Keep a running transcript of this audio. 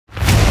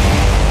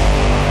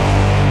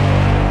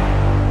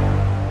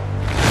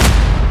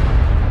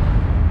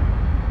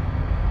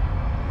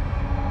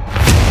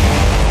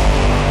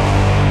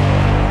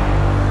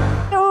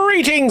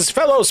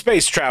fellow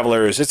space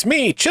travelers. It's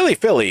me, Chili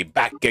Philly,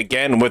 back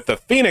again with the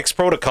Phoenix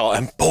Protocol.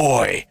 And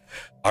boy,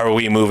 are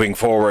we moving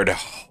forward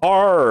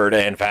hard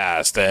and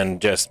fast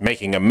and just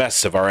making a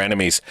mess of our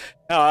enemies.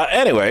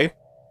 Anyway,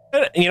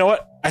 you know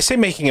what? I say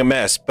making a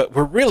mess, but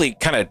we're really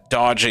kind of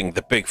dodging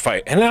the big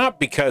fight. And not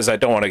because I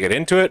don't want to get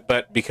into it,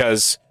 but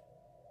because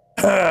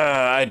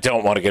I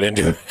don't want to get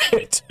into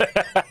it.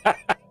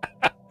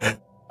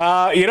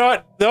 You know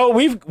what, though?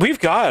 We've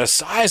got a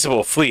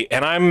sizable fleet,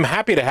 and I'm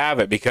happy to have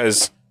it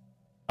because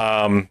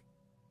the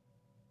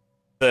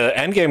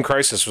endgame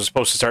crisis was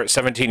supposed to start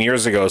 17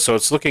 years ago, so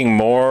it's looking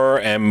more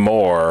and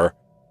more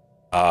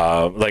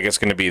like it's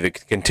going to be the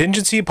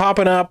contingency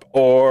popping up,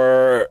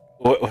 or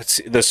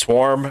what's the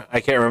swarm?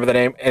 I can't remember the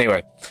name.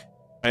 Anyway,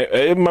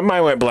 my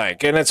mind went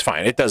blank, and it's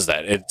fine. It does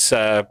that. It's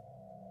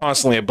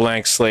constantly a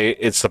blank slate.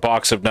 It's the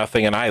box of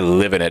nothing, and I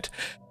live in it.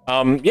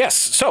 Yes,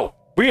 so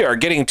we are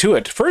getting to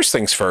it. First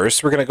things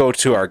first, we're going to go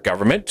to our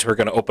government. We're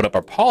going to open up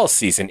our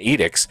policies and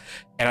edicts,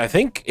 and I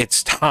think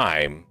it's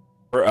time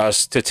for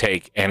us to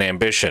take an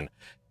ambition.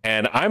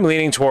 And I'm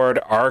leaning toward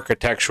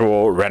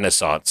architectural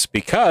renaissance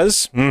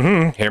because,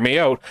 hear me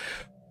out,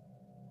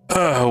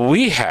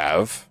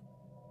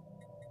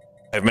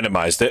 I've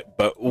minimized it,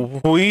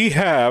 but we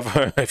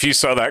have, if you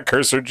saw that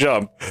cursor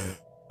jump,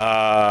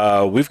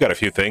 we've got a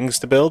few things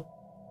to build.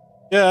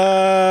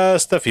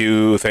 Just a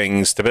few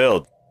things to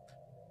build.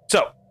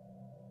 So,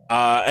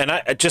 and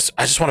I just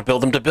want to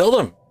build them to build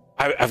them.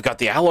 I've got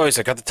the alloys,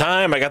 I got the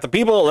time, I got the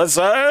people. Let's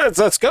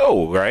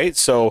go, right?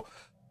 So,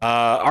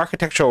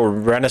 architectural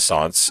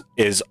renaissance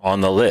is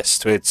on the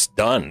list. It's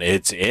done.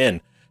 It's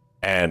in,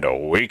 and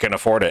we can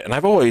afford it. And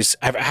I've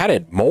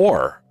added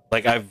more.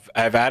 Like I've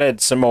added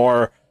some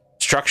more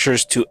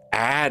structures to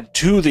add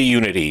to the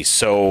Unity.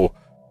 So,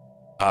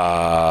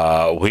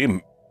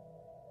 we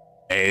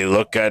may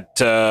look at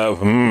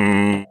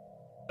that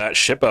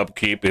ship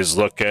upkeep is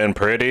looking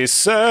pretty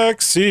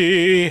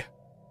sexy.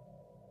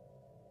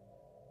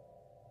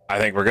 I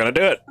think we're gonna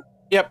do it.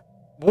 Yep.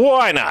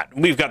 Why not?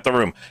 We've got the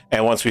room.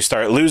 And once we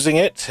start losing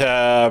it,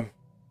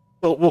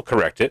 we'll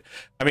correct it.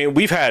 I mean,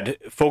 we've had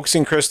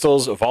focusing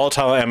crystals,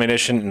 volatile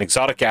ammunition, and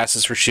exotic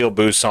gases for shield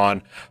boosts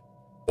on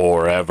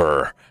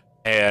forever.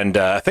 And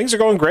things are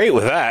going great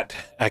with that.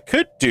 I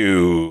could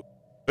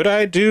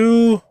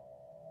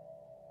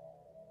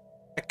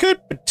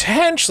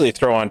potentially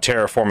throw on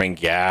terraforming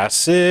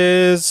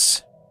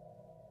gases.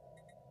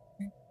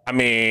 I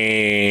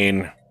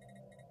mean,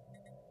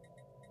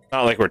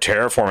 not like we're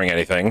terraforming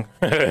anything.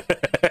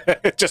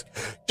 just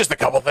a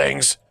couple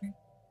things.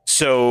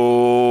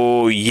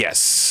 So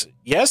yes.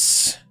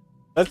 Let's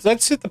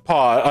hit the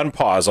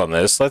unpause on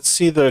this. Let's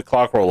see the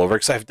clock roll over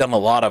because I've done a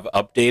lot of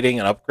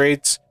updating and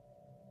upgrades.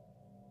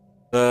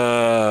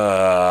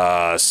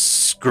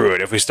 Screw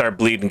it. If we start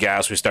bleeding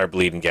gas, we start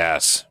bleeding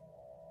gas.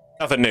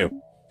 Nothing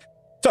new.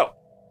 So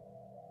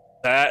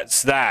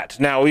that's that.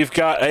 Now we've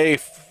got a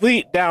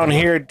fleet down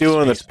here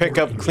doing the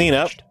pickup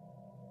cleanup.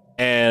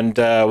 And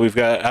we've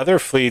got other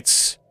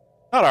fleets,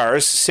 not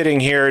ours,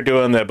 sitting here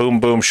doing the boom,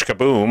 boom,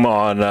 shkaboom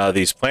on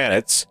these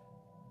planets.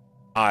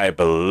 I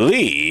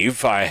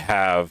believe I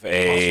have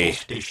a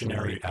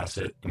stationary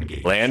asset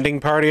engaged. Landing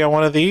party on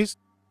one of these.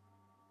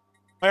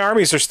 My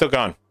armies are still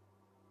gone.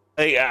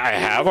 I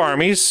have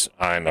armies.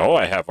 I know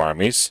I have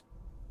armies.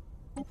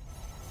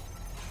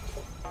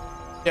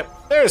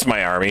 Yep, there's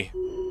my army.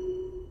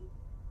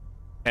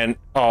 And,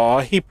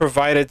 he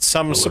provided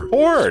some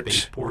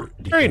support.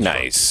 Very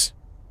nice.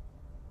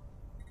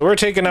 We're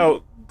taking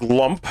out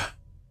Glump,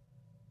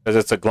 because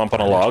it's a glump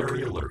on a log.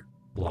 Alert.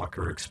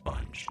 Blocker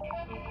expunged.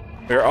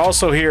 We're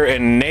also here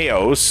in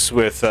Naos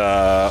with,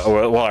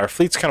 well, our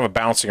fleet's kind of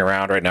bouncing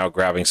around right now,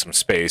 grabbing some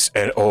space.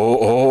 And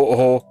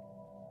Planetary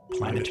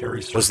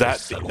was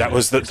that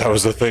was the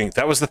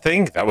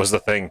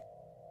thing.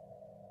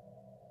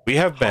 We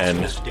have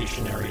been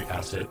stationary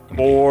asset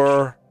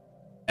 4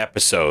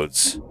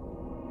 episodes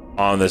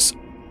on this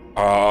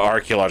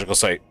archaeological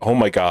site. Oh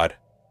my god.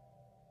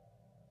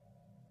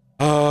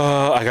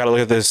 I gotta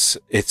look at this.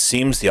 It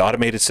seems the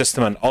automated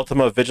system and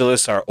Ultima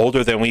Vigilis are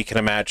older than we can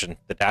imagine.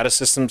 The data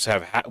systems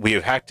we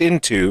have hacked,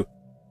 do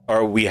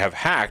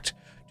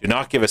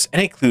not give us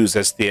any clues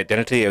as to the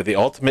identity of the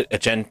ultimate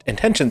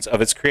intentions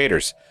of its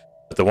creators.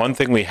 But the one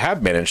thing we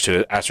have managed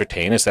to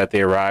ascertain is that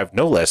they arrived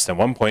no less than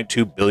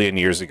 1.2 billion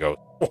years ago.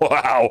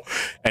 Wow!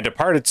 And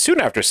departed soon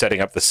after setting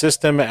up the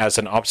system as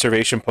an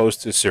observation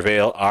post to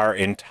surveil our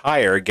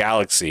entire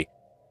galaxy.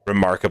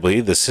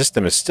 Remarkably, the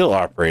system is still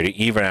operating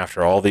even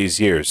after all these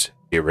years.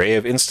 The array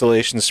of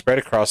installations spread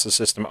across the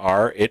system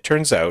are, it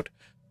turns out,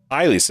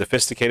 highly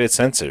sophisticated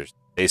sensors.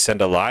 They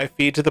send a live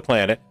feed to the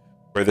planet,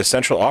 where the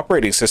central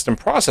operating system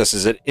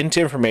processes it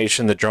into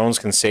information the drones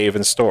can save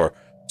and store.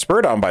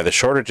 Spurred on by the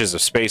shortages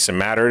of space and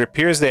matter, it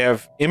appears they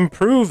have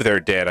improved their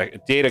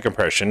data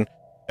compression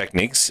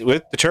techniques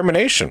with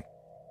determination.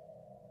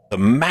 The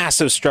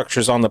massive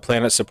structures on the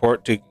planet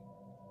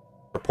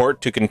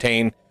purport to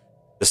contain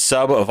the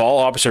sum of all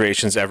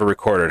observations ever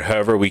recorded.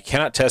 However, we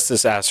cannot test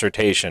this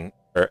assertion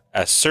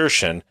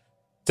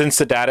since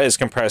the data is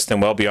compressed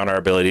and well beyond our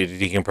ability to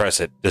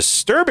decompress it.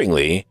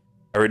 Disturbingly,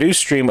 a reduced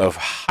stream of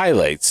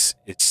highlights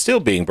is still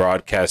being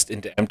broadcast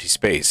into empty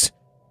space.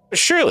 But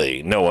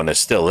surely no one is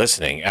still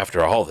listening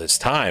after all this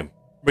time.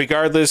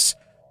 Regardless,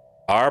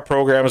 our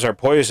programs are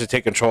poised to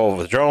take control of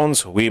the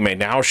drones. We may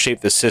now shape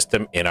the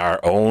system in our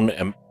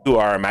own to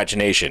our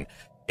imagination,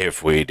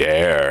 if we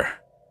dare.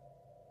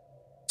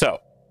 So,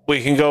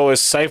 we can go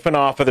as siphon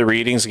off of the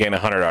readings, gain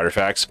 100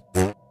 artifacts.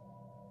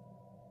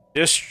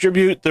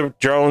 Distribute the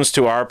drones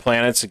to our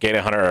planets to gain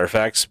 100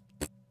 artifacts.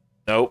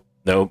 Nope,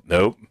 nope,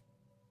 nope.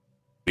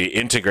 We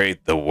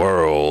integrate the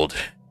world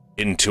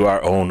into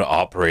our own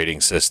operating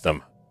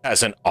system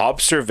as an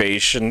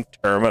observation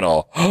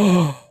terminal.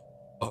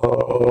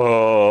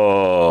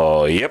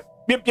 Oh, yep.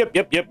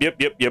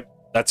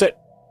 That's it.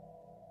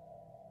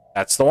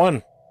 That's the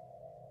one.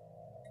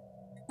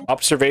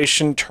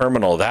 Observation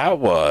terminal. That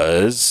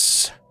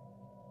was...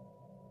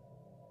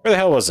 Where the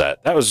hell was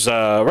that? That was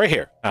right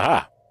here.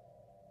 Aha.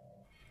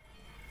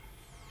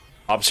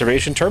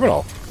 Observation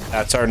terminal.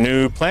 That's our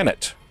new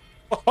planet.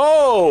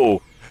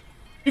 Oh,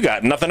 you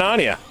got nothing on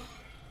you.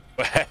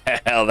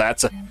 Well,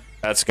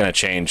 that's gonna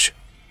change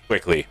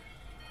quickly.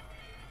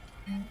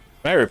 Can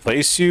I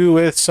replace you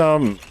with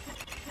some?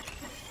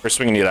 We're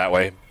swinging you that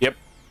way. Yep.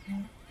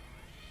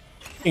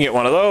 You get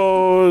one of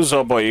those.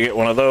 Oh boy, you get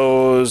one of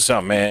those.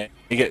 Oh man,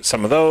 you get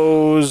some of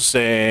those,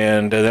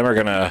 and then we're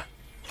gonna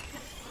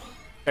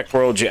tech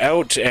world you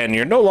out, and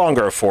you're no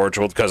longer a forge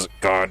world because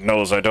God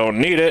knows I don't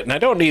need it, and I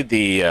don't need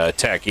the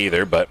tech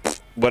either.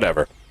 But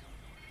whatever.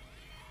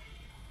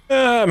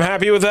 I'm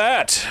happy with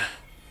that.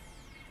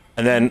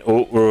 And then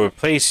we'll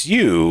replace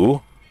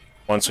you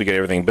once we get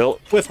everything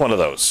built with one of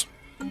those.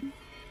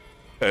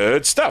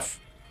 Good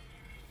stuff.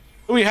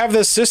 We have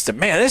this system.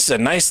 Man, this is a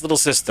nice little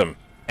system.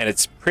 And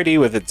it's pretty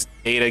with its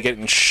data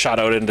getting shot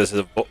out into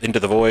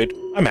the void.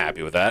 I'm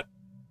happy with that.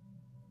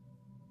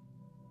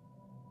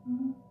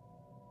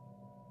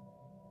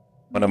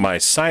 One of my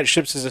science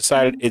ships has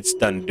decided it's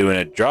done doing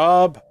a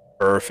job.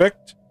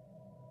 Perfect.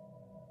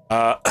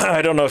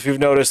 I don't know if you've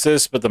noticed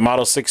this, but the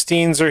Model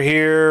 16s are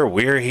here.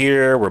 We're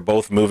here. We're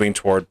both moving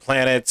toward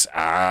planets.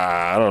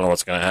 I don't know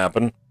what's going to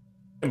happen,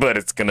 but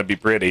it's going to be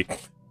pretty.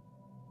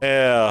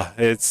 Yeah,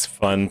 it's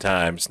fun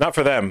times. Not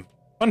for them.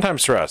 Fun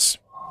times for us.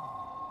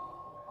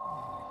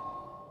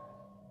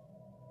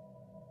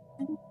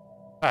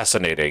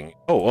 Fascinating.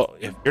 Oh, well,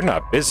 if you're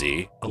not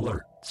busy...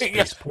 Alert.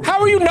 How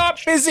are you not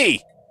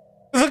busy?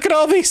 Look at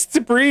all these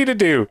debris to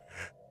do.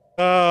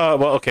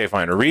 Well, okay,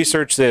 fine.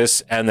 Research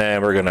this, and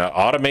then we're going to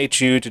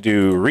automate you to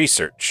do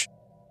research.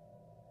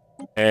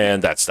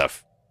 And that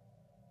stuff.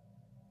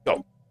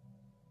 Go.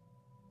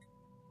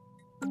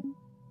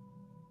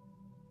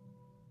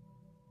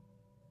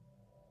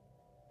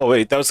 Oh,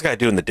 wait, that was the guy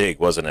doing the dig,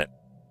 wasn't it?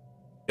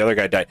 The other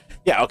guy died.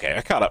 Yeah, okay,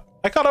 I caught up.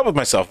 I caught up with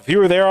myself. If you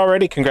were there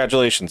already,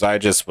 congratulations. I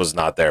just was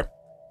not there.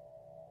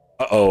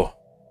 Uh-oh.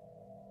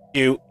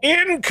 You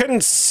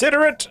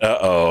inconsiderate...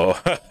 Uh-oh.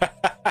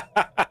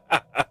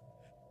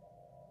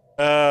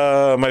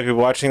 Might be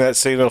watching that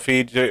signal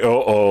feed.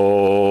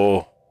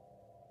 Uh-oh.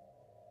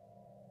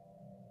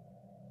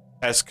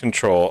 Pest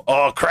control.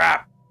 Oh,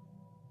 crap.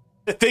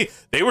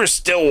 They were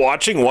still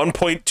watching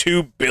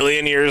 1.2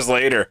 billion years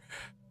later.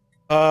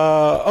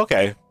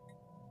 Okay.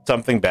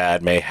 Something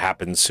bad may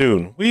happen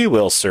soon. We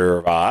will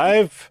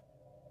survive.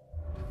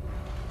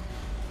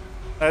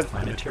 That's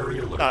Planetary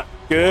alert. not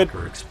good.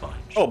 Blocker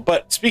expunged. Oh,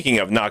 but speaking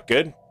of not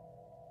good,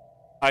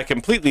 I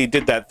completely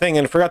did that thing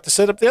and forgot to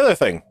set up the other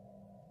thing.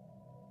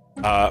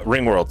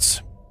 Ring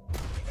worlds.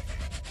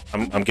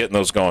 I'm getting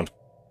those going.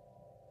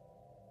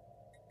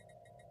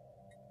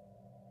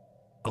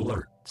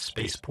 Alert.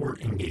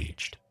 Spaceport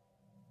engaged.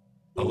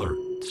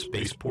 Alert.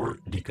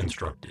 Spaceport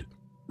deconstructed.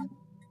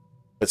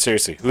 But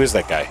seriously, who is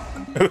that guy?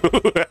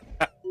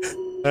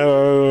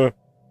 A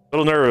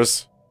little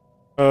nervous.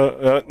 You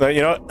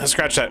know what?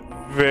 Scratch that.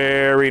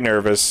 Very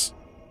nervous.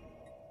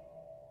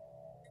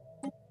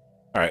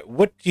 All right,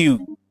 what do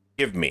you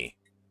give me?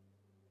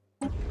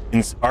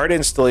 Art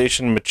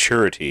installation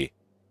maturity.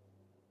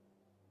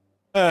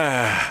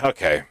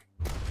 Okay.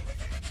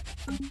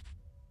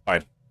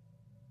 Fine.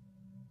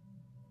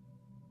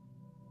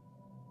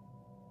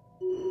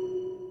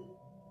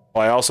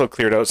 Well, I also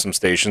cleared out some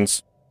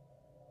stations.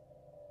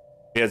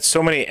 We had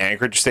so many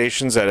anchorage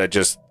stations that I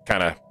just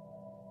kind of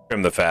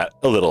trimmed the fat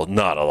a little,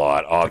 not a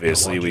lot.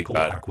 Obviously, we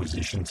got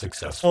acquisition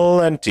successful.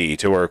 plenty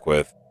to work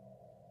with.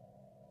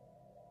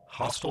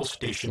 Hostile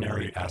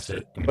stationary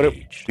asset But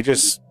engaged. we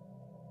just,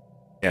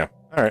 yeah,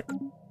 all right.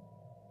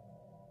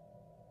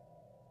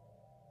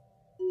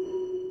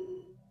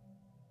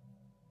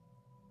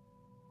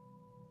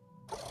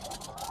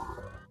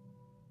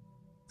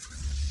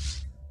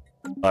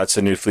 That's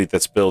a new fleet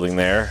that's building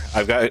there.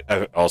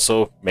 I've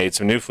also made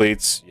some new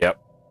fleets. Yep.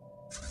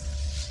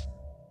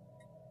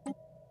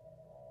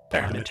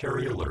 There.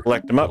 Planetary alert.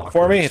 Collect them up Blocker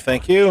for me. expunged.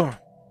 Thank you.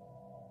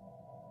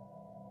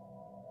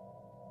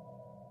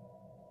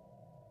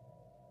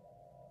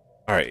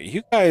 All right,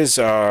 you guys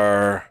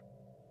are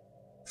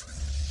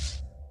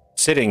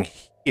sitting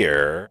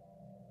here.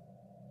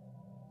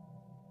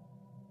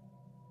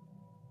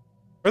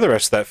 Where'd the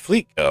rest of that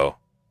fleet go?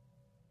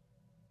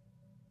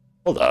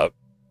 Hold up.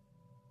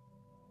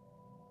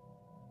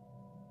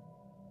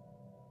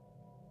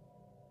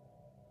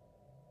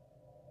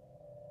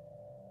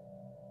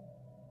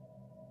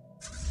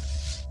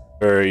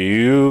 Where are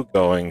you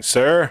going,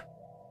 sir?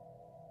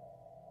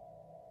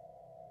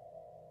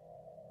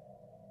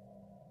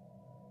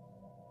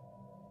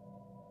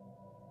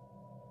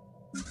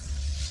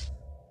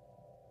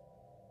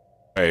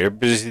 All right, you're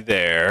busy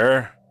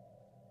there.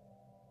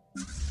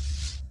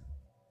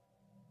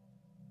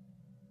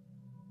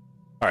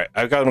 All right,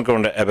 I've got him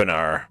going to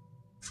Ebenar.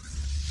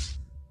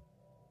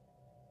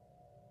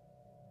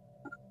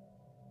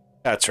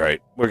 That's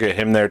right. We'll get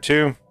him there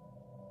too.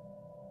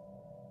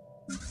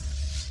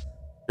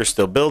 You're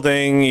still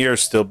building. You're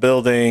still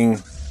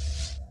building.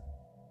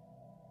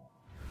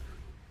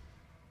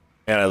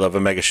 And I love a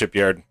mega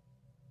shipyard.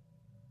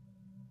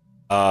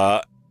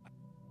 I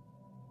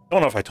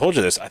don't know if I told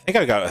you this. I think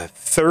I got a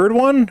third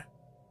one.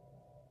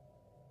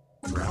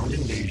 Ground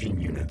invasion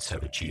units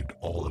have achieved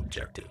all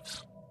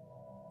objectives.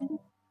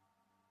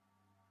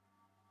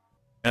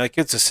 And it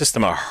gives the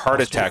system a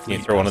heart attack when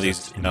you throw one of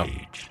these. No.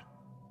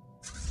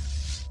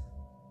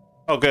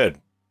 Oh, good.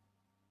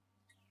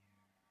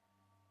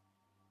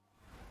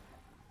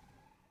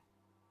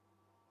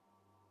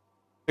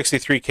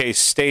 $63K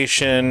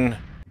station.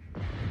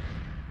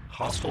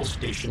 Hostile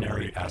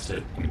stationary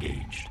asset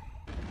engaged.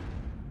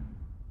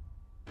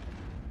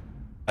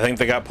 I think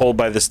they got pulled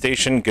by the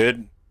station.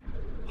 Good.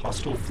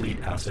 Hostile fleet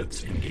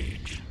assets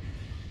engaged.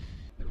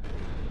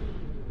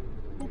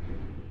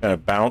 Gonna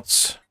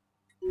bounce.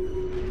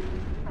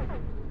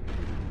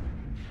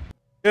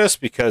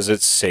 Just because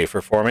it's safer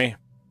for me.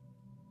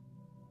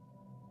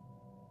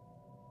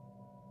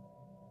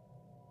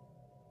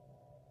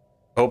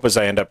 Hope as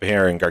I end up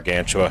here in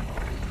Gargantua.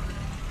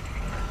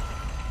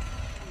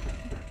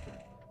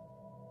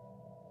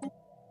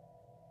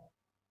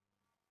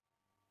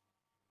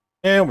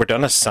 And we're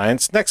done a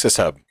Science Nexus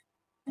Hub.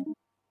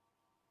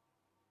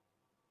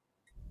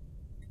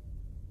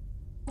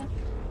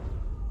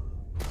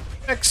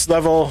 Next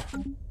level.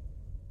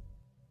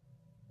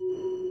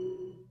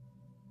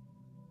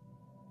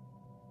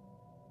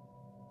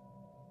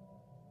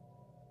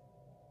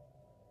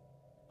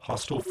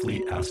 Hostile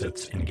fleet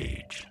assets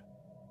engaged.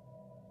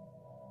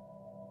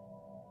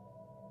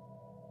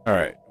 All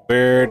right,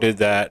 where did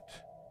that...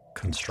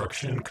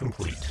 Construction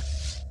complete.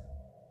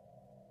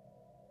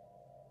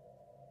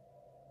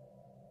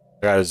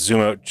 I gotta zoom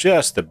out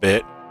just a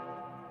bit.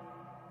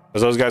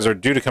 Because those guys are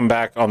due to come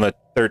back on the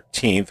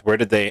 13th. Where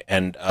did they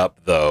end up,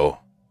 though?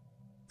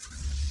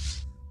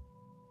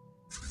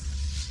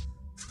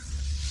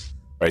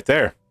 Right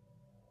there.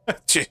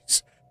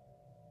 Jeez.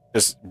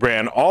 Just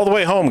ran all the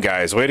way home,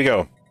 guys. Way to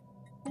go.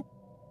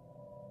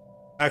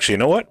 Actually, you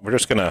know what? We're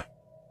just gonna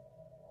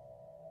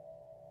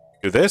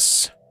do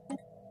this.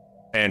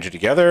 Band you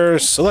together.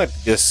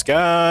 Select this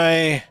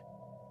guy.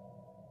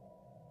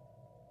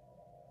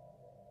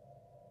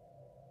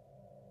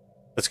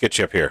 Let's get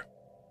you up here.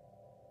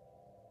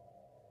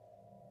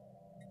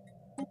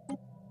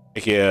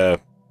 Make you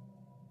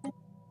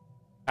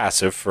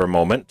passive for a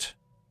moment.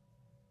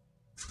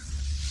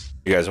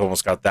 You guys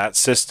almost got that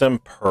system.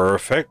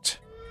 Perfect.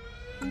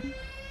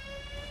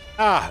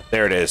 Ah,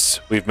 there it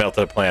is. We've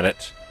melted a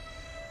planet.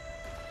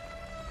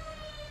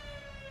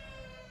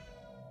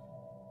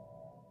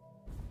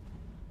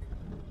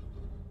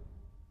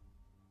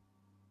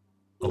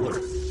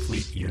 Alert.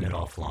 Fleet unit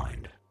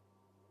offline.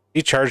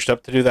 He charged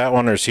up to do that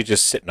one, or is he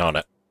just sitting on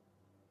it?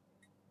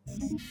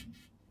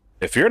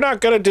 If you're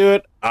not going to do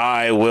it,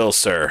 I will,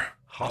 sir.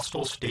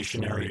 Hostile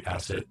stationary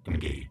asset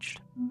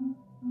engaged.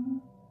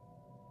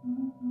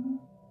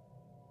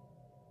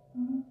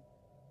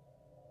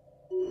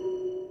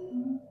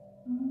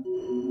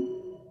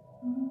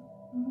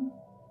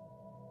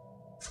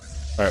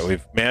 All right,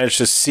 we've managed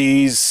to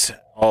seize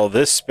all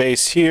this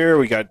space here.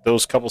 We got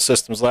those couple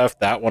systems left.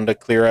 That one to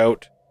clear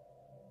out.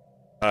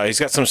 He's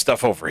got some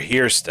stuff over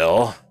here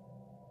still.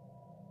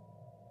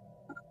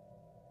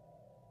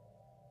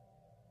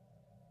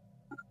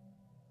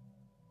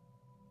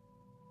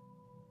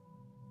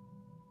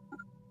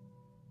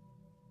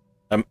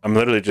 I'm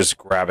literally just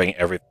grabbing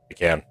everything I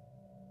can.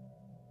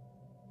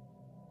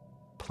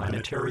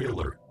 Planetary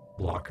alert.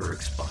 Blocker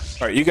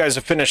expunged. All right, you guys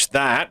have finished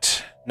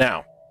that.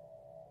 Now,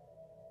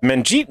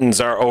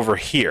 Menjetians are over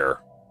here.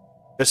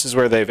 This is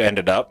where they've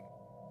ended up.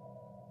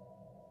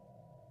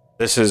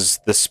 This is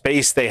the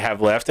space they have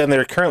left, and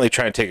they're currently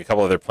trying to take a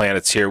couple of their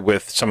planets here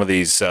with some of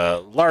these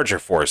larger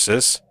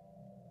forces.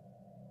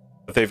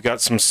 But they've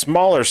got some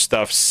smaller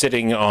stuff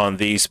sitting on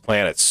these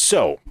planets.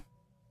 So,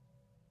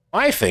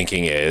 my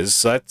thinking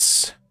is,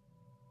 let's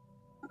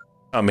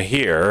come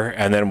here,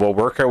 and then we'll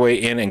work our way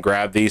in and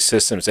grab these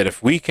systems. And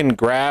if we can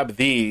grab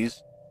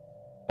these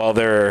while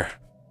they're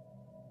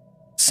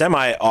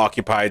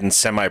semi-occupied and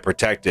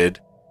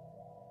semi-protected,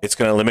 it's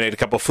going to eliminate a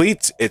couple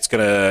fleets. It's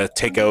going to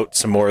take out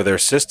some more of their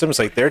systems.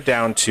 Like, they're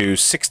down to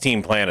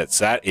 16 planets.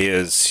 That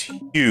is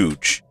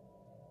huge.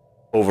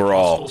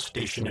 overall. Hostile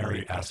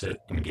stationary asset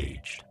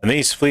engaged. And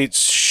these fleets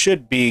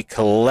should be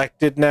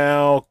collected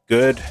now.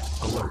 Good.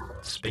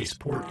 Alert.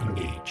 Spaceport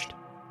engaged.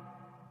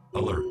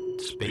 Alert.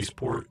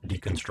 Spaceport Let's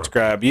deconstructed.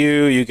 grab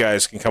you. You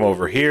guys can come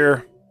over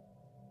here.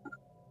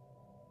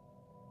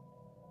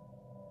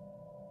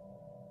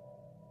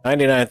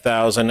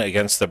 99,000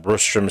 against the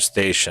Brustrom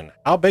station.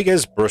 How big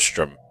is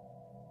Brustrom?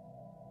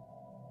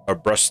 Or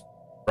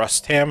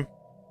Brustham?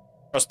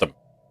 Brustum.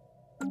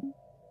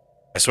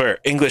 I swear,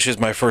 English is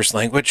my first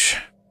language.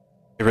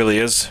 It really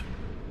is.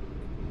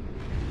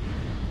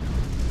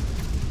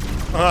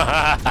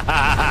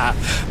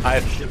 I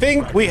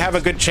think we have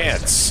a good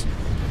chance.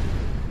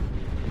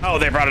 Oh,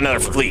 they brought another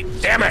fleet.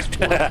 Damn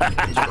it!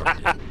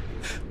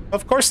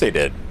 Of course they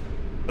did.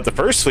 But the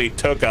first fleet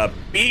took a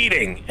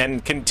beating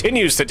and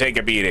continues to take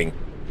a beating.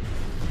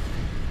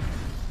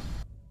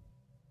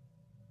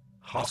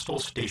 Hostile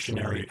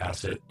stationary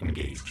asset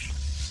engaged.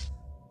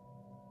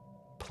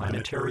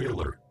 Planetary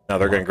alert. Now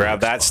they're going to grab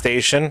that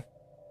station.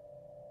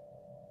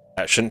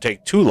 That shouldn't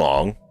take too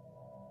long.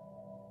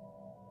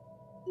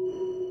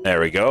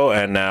 There we go.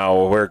 And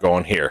now we're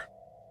going here.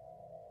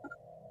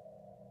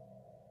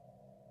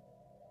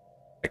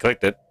 I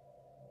clicked it.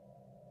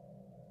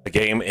 The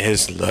game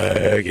is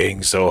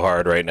lagging so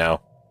hard right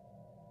now.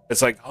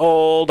 It's like,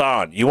 hold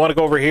on. You want to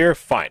go over here?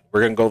 Fine.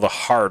 We're going to go the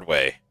hard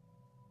way.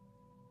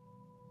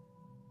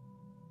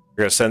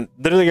 We're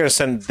literally going to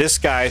send this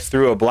guy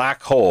through a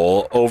black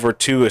hole over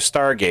to a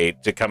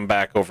Stargate to come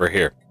back over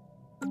here.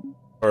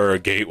 Or a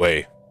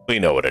gateway. We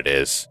know what it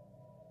is.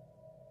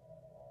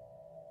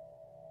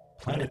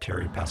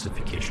 Planetary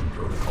pacification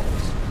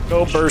protocols.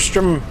 Go,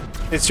 Berstrom.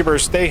 It's your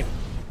birthday.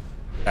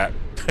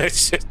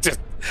 It's just...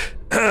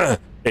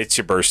 It's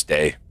your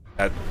birthday.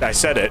 I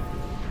said it.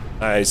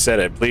 I said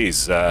it.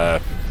 Please,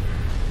 don't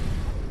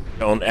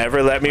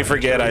ever let me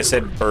forget I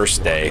said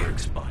birthday.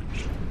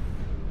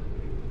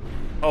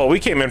 Oh, we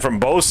came in from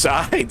both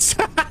sides.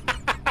 Do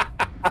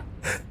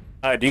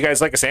you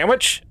guys like a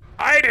sandwich?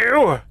 I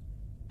do.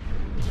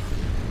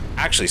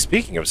 Actually,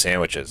 speaking of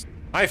sandwiches,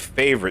 my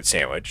favorite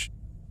sandwich,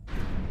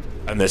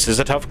 and this is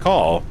a tough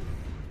call,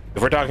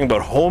 if we're talking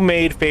about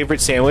homemade favorite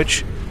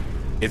sandwich,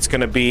 it's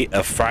going to be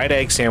a fried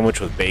egg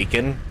sandwich with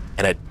bacon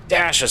and a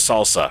dash of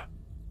salsa.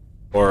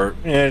 Or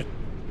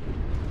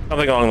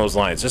something along those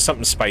lines. Just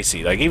something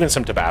spicy. Like even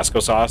some Tabasco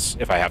sauce,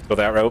 if I have to go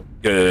that route.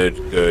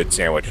 Good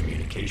sandwich.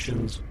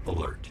 Communications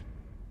alert.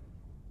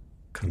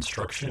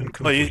 Construction Oh,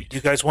 complete.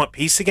 you guys want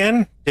peace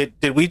again?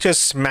 Did we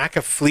just smack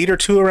a fleet or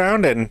two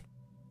around and...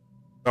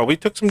 Well, we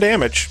took some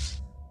damage.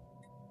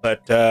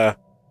 But,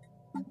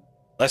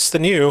 less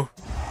than you.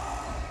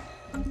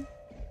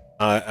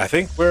 I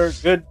think we're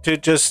good to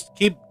just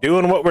keep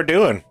doing what we're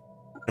doing.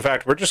 In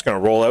fact, we're just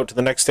going to roll out to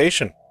the next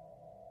station.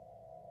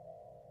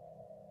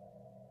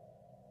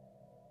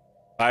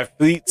 5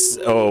 fleets.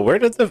 Oh, where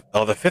did the...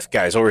 Oh, the 5th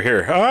guy's over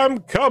here. I'm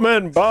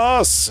coming,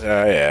 boss.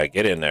 Yeah,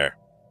 get in there.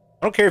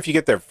 I don't care if you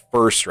get there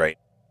first, right?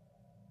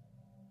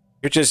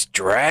 You're just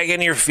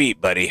dragging your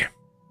feet, buddy.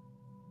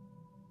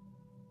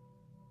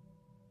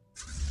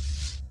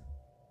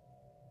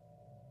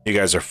 You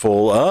guys are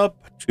full up.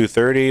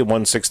 230,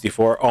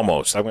 164,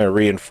 almost. I'm going to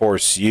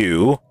reinforce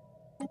you.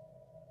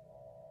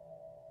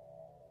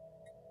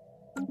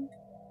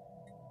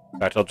 In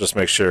fact, I'll just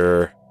make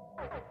sure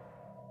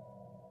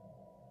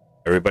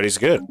everybody's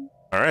good.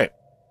 All right.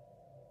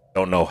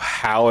 Don't know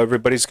how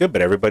everybody's good,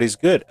 but everybody's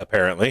good,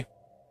 apparently.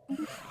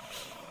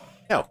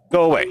 No,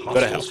 go away. Go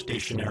to hell.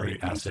 Stationary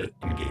asset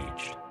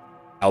engaged.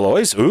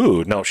 Alloys?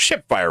 Ooh, no,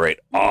 ship fire rate,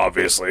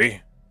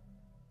 obviously.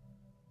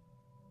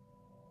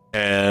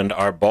 And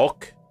our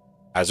bulk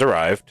has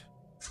arrived.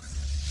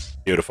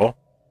 Beautiful.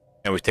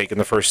 And we've taken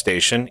the first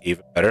station,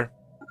 even better.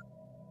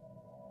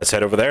 Let's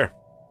head over there.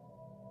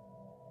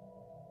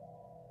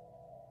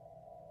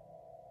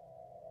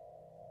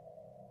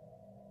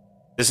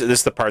 This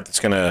is the part that's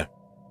gonna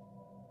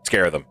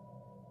scare them.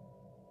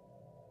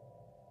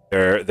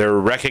 They're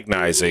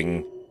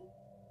recognizing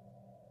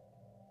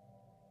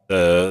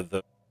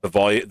the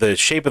volume, the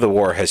shape of the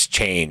war has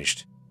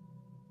changed.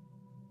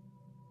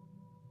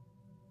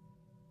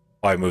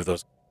 Oh, I moved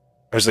those.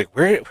 I was like,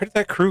 where did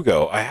that crew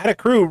go? I had a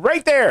crew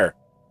right there.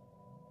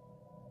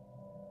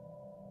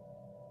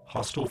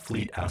 Hostile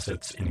fleet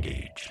assets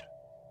engaged.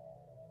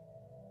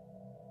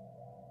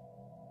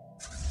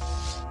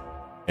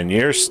 And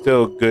you're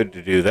still good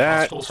to do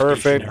that. Hostile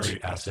Perfect.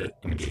 stationary asset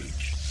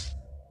engaged.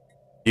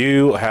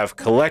 You have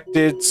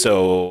collected,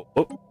 so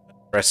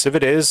impressive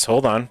it is.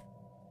 Hold on.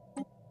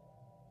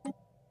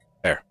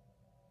 There.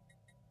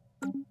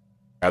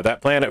 Grab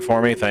that planet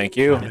for me, thank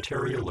you.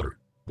 Planetary alert.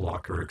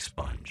 Blocker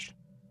expunged.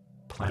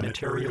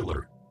 Planetary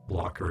alert.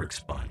 Blocker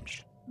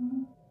expunged.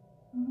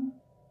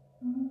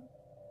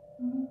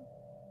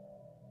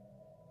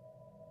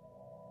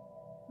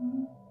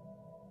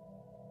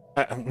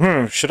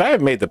 Should I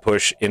have made the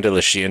push into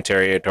Lishian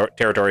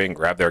territory and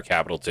grab their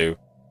capital too?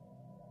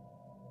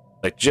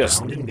 Like, just...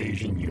 Ground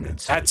invasion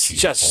units. That's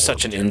just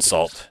such an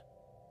insult.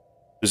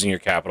 Losing your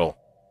capital.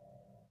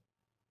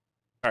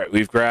 Alright,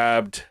 we've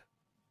grabbed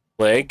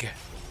Leg.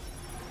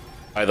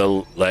 by the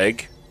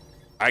leg.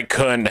 I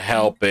couldn't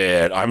help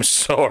it. I'm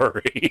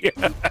sorry.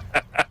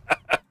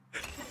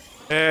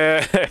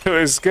 It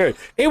was good.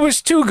 It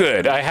was too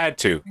good. I had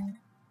to.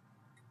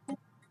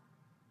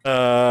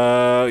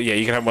 Yeah,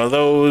 you can have one of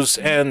those,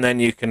 and then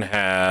you can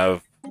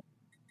have one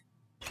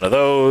of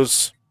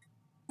those.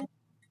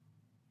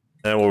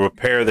 Then we'll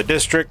repair the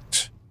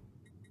district.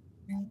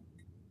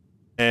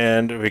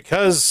 And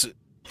because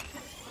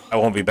I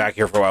won't be back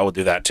here for a while, we'll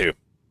do that too.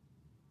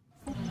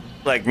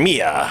 Like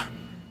Mia.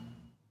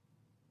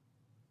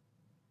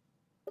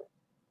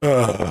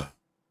 All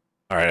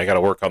right, I got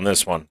to work on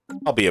this one.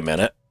 I'll be a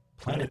minute.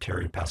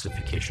 Planetary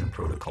pacification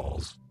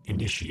protocols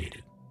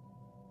initiated.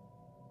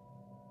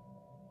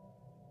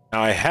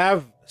 Now, I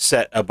have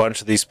set a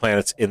bunch of these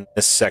planets in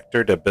this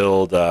sector to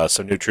build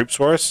some new troops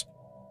for us.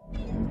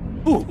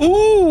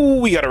 Ooh,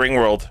 we got a ring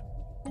world.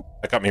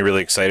 That got me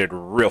really excited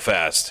real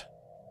fast.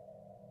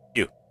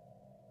 You.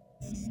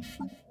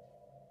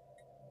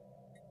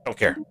 Don't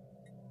care.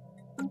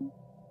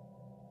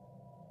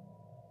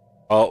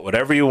 Well,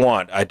 whatever you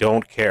want. I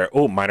don't care.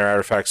 Oh, minor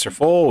artifacts are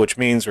full, which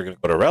means we're going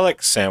to go to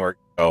relics, and we're going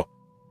to go,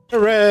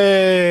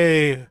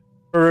 hooray,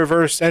 for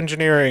reverse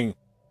engineering.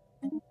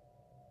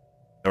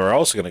 And we're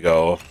also going to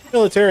go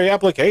military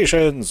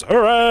applications,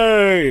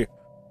 hooray,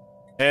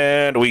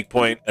 and weak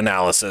point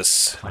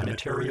analysis.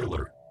 Planetary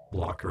alert,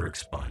 blocker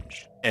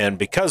expunged. And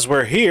because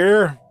we're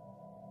here,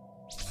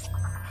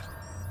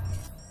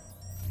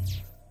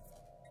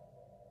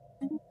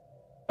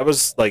 that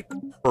was like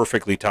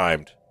perfectly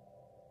timed.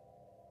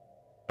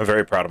 I'm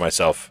very proud of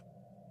myself.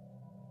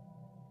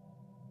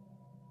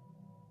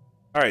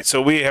 All right,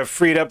 so we have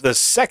freed up the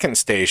second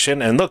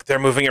station, and look, they're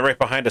moving it right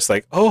behind us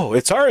like, oh,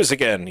 it's ours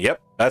again. Yep,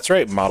 that's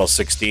right, Model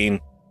 16.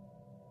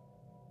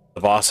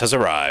 The boss has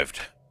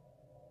arrived.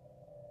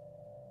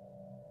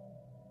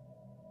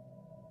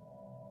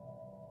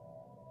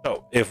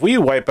 So, if we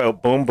wipe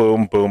out boom,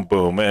 boom, boom,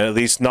 boom, and at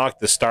least knock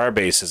the star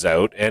bases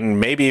out, and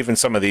maybe even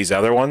some of these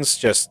other ones,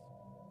 just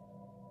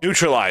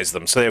neutralize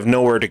them so they have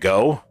nowhere to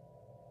go,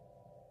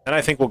 then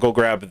I think we'll go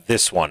grab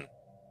this one.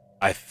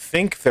 I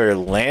think they're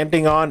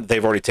landing on...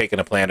 They've already taken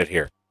a planet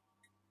here.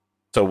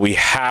 So we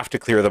have to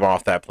clear them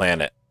off that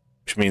planet.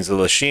 Which means the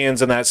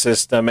Lishians in that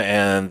system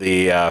and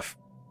the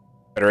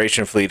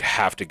Federation fleet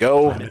have to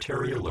go.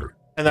 Planetary alert.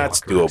 And that's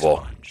Blocker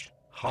doable. expunged.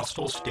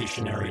 Hostile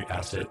stationary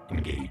asset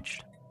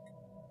engaged.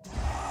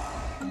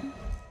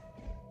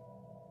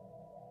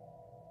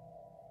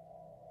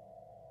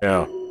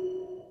 Yeah.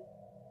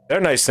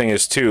 Their nice thing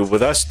is, too,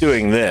 with us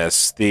doing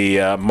this, the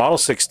Model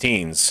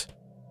 16s...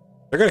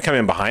 They're going to come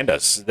in behind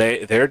us.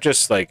 They're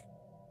just, like,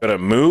 going to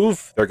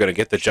move. They're going to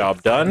get the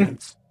job done.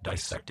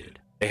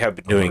 Dissected. They have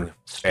been doing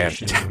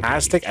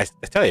fantastic. I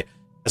tell you,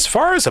 as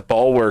far as a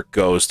bulwark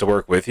goes to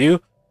work with you,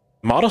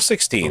 Model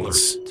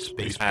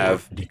 16s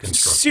have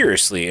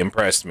seriously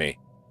impressed me.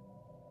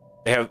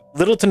 They have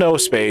little to no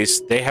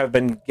space. They have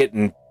been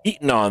getting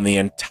beaten on the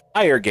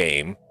entire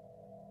game.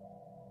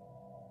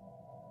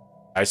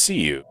 I see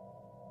you.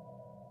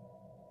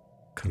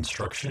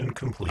 Construction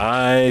complete.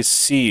 I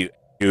see you.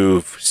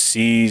 You've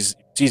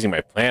seizing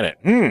my planet.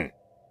 All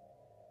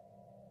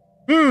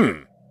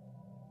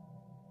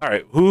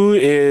right, who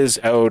is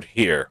out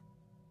here?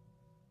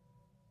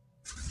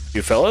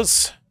 You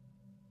fellas?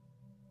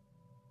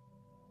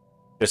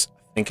 Just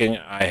thinking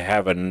I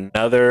have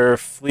another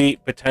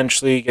fleet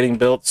potentially getting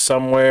built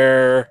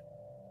somewhere.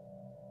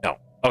 No.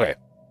 Okay.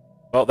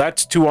 Well,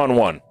 that's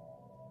 2-on-1.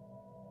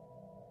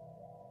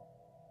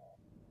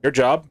 Your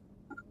job?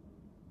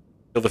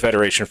 Kill the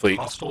Federation fleet.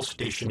 Hostile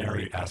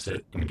stationary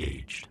asset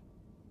engaged.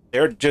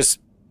 They're just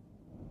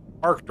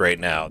parked right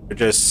now. They're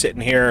just sitting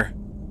here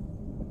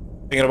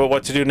thinking about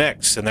what to do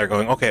next. And they're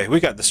going, okay, we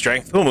got the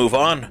strength. We'll move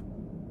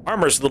on.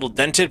 Armor's a little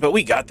dented, but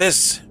we got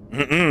this.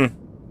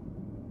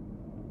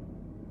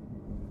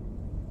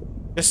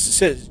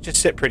 Just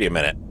sit pretty a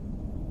minute.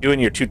 You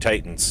and your two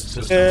titans.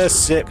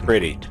 Just sit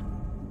pretty.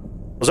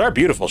 Those are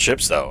beautiful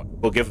ships, though.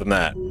 We'll give them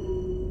that.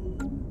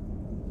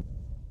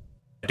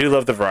 I do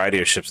love the variety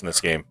of ships in this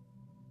game.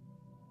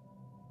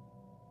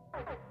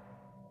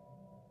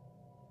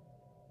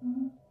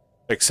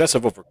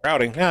 Excessive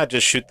overcrowding.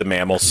 Just shoot the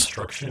mammals.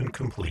 Construction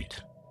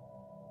complete.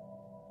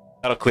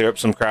 That'll clear up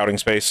some crowding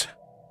space.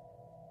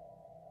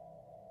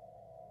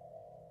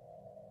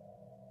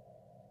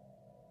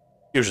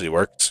 Usually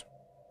works.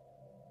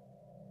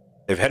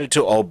 They've headed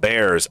to All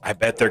Bears. I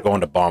bet they're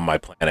going to bomb my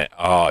planet.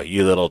 Oh,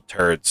 you little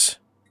turds.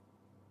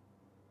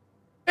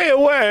 Stay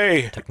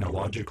away!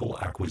 Technological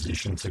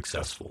acquisition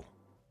successful.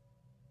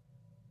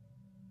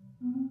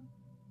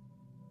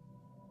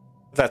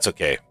 That's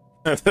okay.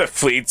 The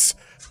fleet's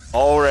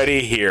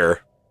already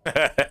here.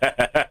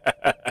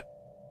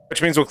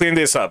 Which means we'll clean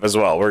this up as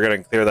well. We're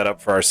going to clear that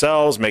up for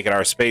ourselves, make it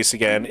our space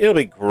again. It'll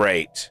be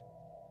great.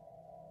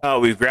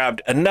 We've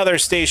grabbed another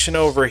station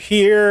over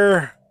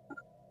here.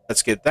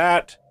 Let's get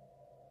that.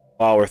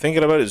 While we're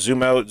thinking about it,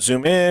 zoom out,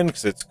 zoom in,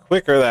 because it's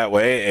quicker that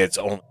way. It's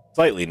only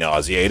slightly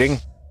nauseating.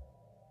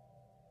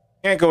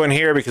 Can't go in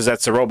here because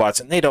that's the robots,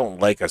 and they don't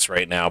like us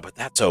right now, but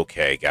that's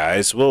okay,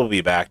 guys. We'll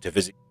be back to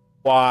visit.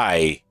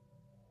 Why?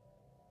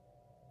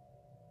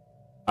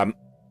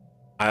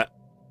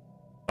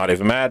 Not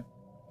even mad.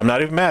 I'm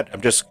not even mad. I'm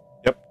just,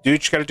 yep, do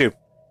what you gotta do.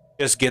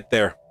 Just get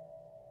there.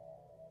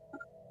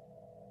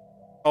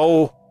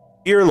 Oh,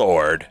 dear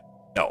Lord.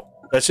 No,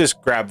 let's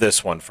just grab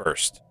this one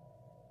first.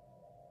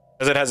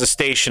 Because it has a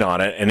station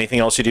on it. Anything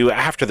else you do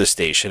after the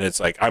station, it's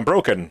like, I'm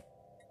broken.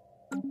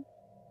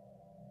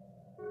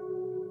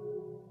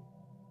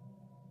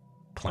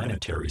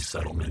 Planetary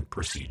settlement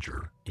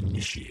procedure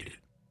initiated.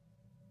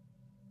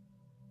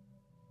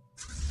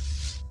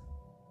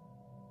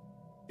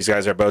 These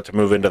guys are about to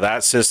move into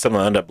that system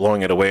and end up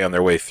blowing it away on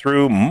their way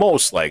through,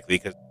 most likely,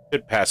 because it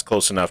should pass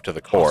close enough to the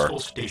core. Hostile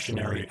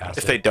stationary asset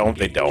If they don't,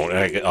 they don't.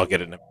 I'll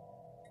get it in.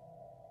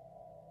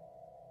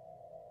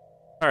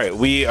 All right,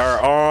 we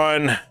are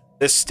on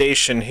this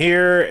station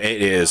here.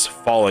 It is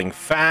falling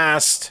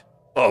fast.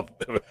 Oh,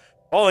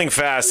 falling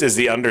fast is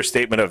the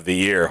understatement of the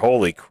year.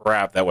 Holy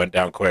crap, that went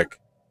down quick.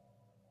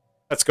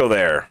 Let's go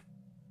there.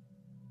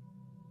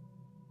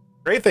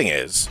 Great thing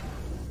is,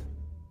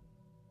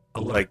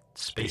 like,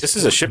 this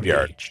is a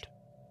shipyard.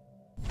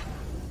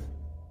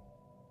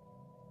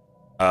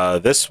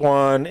 This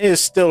one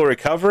is still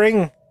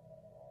recovering.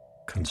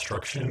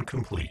 Construction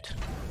complete.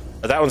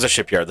 That one's a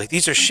shipyard. Like,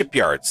 these are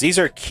shipyards. These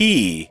are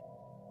key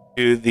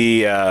to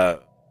the,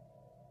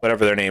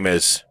 whatever their name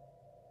is,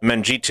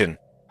 Menjetian,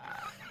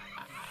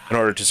 in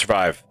order to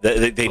survive.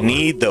 They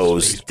need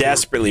those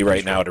desperately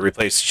right now to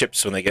replace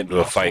ships when they get into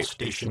a fight.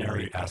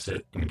 Stationary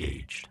asset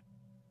engaged.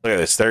 Look at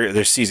this.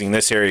 They're seizing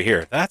this area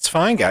here. That's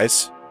fine,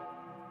 guys.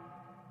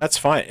 That's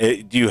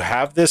fine. Do you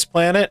have this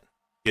planet?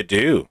 You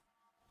do.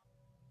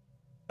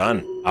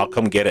 Done. I'll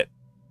come get it.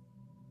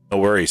 No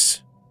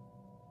worries.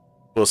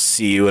 We'll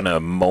see you in a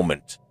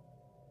moment.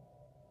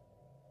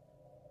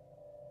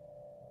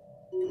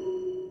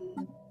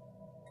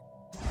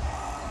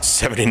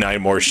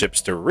 $79 more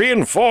ships to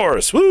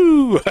reinforce.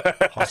 Woo!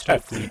 Hostile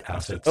fleet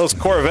assets. Those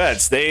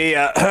corvettes, they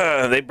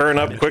burn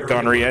up quick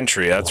on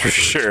re-entry. That's for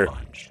sure. All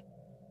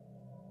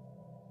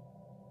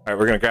right,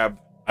 we're gonna grab.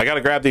 I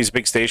gotta grab these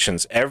big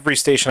stations. Every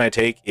station I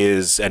take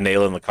is a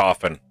nail in the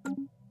coffin.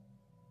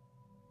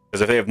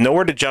 Because if they have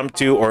nowhere to jump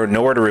to or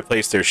nowhere to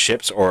replace their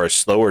ships or a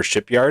slower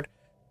shipyard,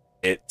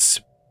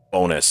 it's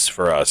bonus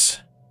for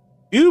us.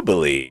 You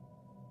believe?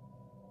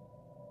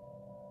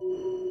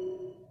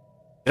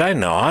 Did I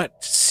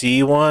not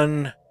see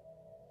one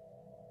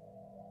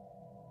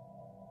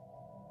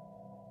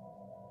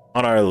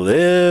on our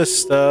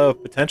list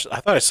of potential?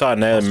 I thought I saw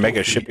another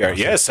mega shipyard.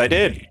 Yes, I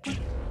did.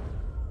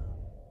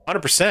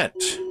 100%.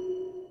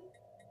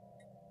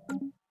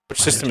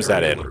 Which system is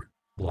that in?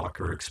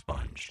 Blocker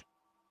expunged.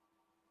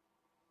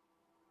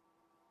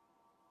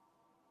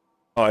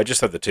 Oh, I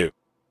just had the two.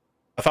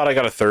 I thought I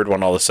got a third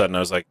one all of a sudden. I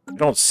was like, I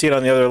don't see it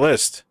on the other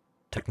list.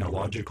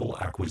 Technological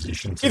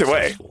acquisition Either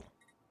way, successful.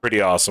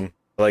 pretty awesome.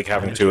 I like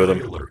having two of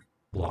them. Alert.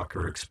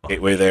 Blocker expunged.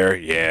 Gateway there,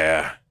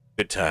 yeah.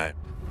 Good time.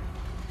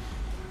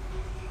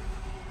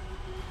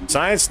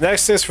 Science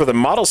Nexus for the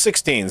Model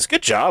 16s.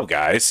 Good job,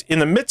 guys. In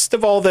the midst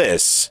of all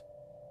this,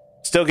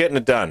 still getting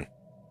it done.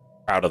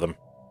 Proud of them.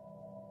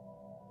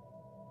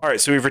 All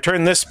right, so we've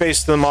returned this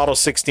space to the Model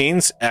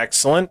 16s.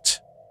 Excellent.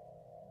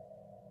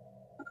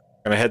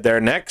 Gonna head there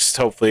next.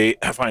 Hopefully,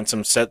 find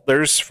some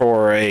settlers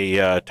for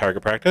a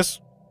target practice.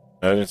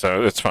 It's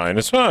fine.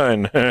 It's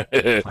fine.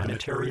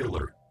 Planetary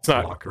alert. It's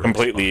not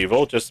completely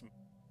evil, just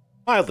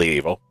mildly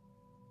evil.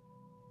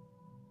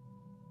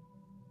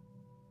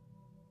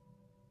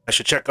 I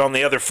should check on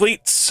the other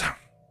fleets.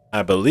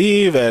 I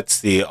believe it's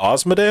the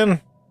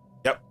Unbidden.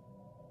 Yep.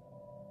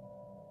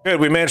 Good.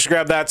 We managed to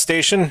grab that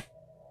station.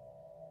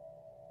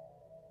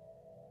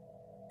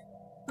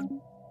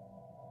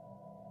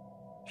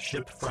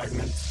 Ship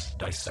fragments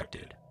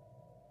dissected.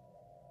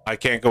 I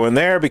can't go in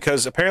there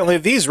because apparently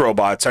these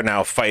robots are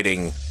now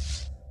fighting.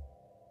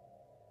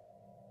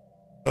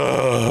 Who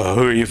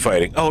are you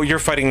fighting? Oh, you're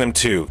fighting them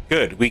too.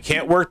 Good. We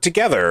can't work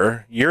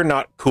together. You're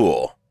not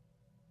cool.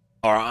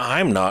 Or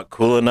I'm not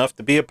cool enough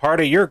to be a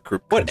part of your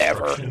group.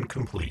 Whatever. Construction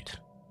complete.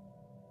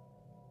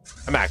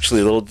 I'm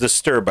actually a little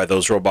disturbed by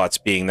those robots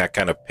being that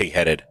kind of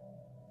pig-headed.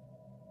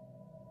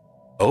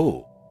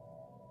 Oh.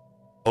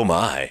 Oh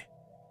my.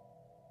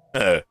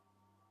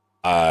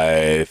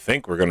 I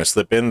think we're going to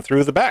slip in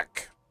through the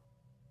back.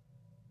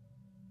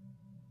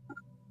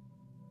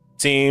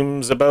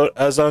 Seems about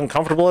as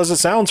uncomfortable as it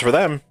sounds for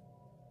them.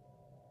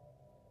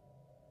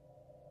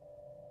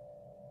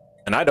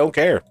 And I don't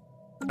care.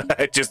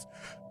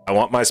 I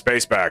want my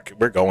space back.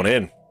 We're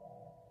going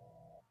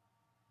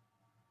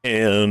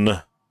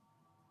in.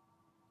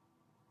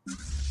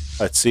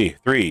 Let's see.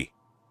 3,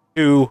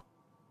 2,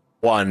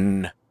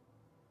 1.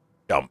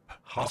 Jump.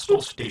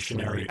 Hostile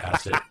stationary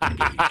asset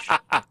engaged.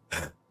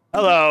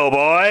 Hello,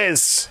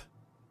 boys.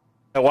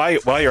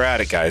 While you're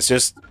at it, guys,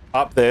 just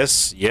pop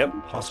this. Yep.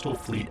 Hostile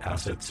fleet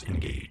assets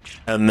engaged.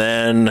 And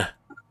then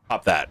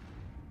pop that.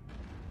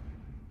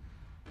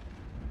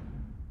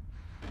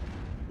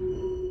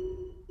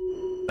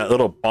 That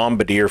little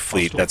bombardier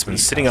fleet that's been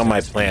sitting on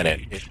my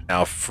planet is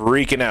now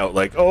freaking out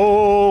like,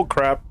 oh,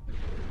 crap.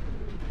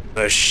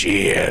 The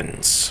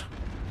Shians.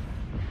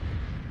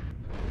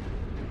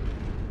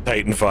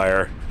 Titan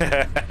fire.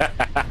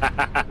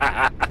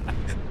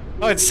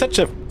 Oh, it's such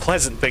a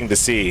pleasant thing to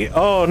see.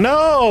 Oh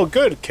no,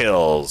 good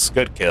kills.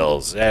 Good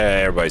kills.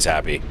 Everybody's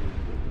happy.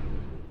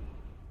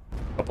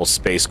 Couple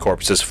space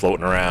corpses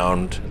floating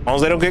around. As long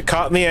as they don't get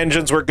caught in the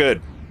engines, we're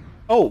good.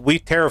 Oh, we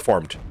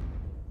terraformed.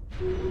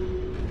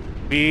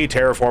 We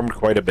terraformed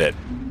quite a bit.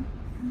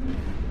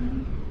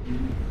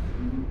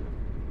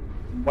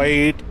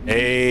 Quite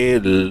a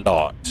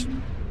lot.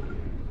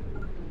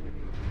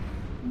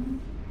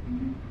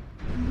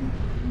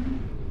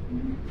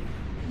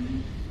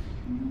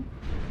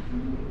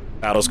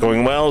 Battle's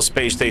going well.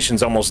 Space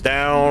station's almost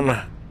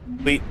down.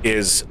 Fleet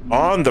is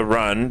on the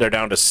run. They're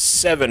down to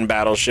 7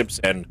 battleships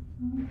and,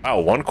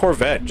 wow, 1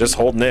 corvette just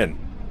holding in.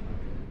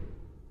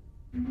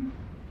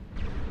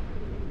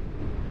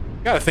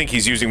 Gotta think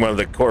he's using one of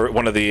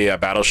the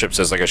battleships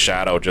as like a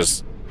shadow,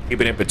 just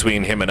keeping it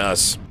between him and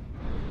us.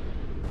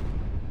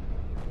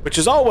 Which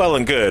is all well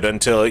and good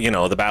until, you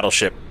know, the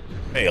battleship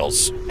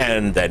fails,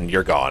 and then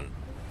you're gone.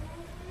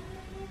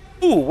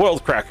 Ooh,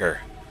 world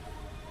cracker.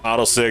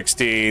 Model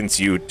 16s,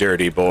 you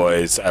dirty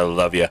boys. I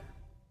love you.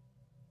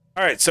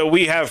 All right, so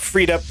we have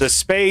freed up the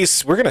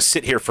space. We're going to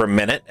sit here for a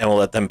minute, and we'll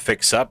let them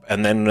fix up,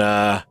 and then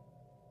we're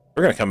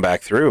going to come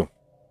back through.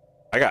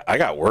 I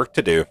got work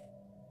to do.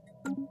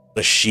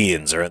 The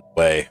Lishians are in the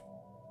way.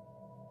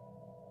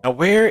 Now,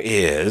 where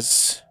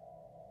is...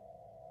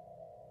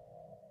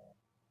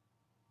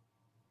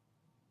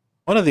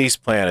 one of these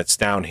planets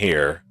down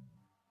here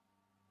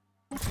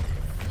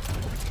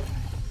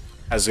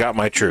has got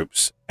my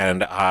troops,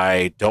 and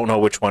I don't know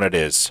which one it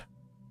is.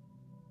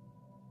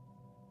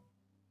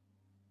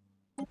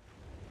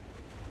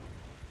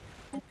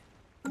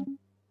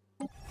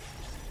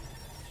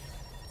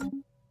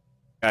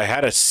 I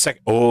had a sec...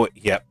 oh,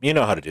 yep, you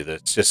know how to do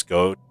this. Just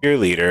go to your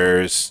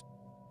leaders.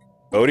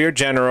 Go to your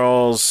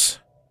generals.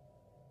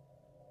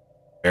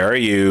 Where are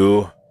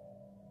you?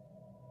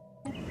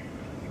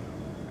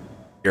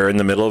 You're in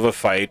the middle of a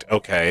fight.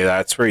 Okay,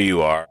 that's where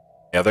you are.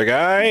 The other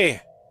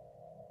guy?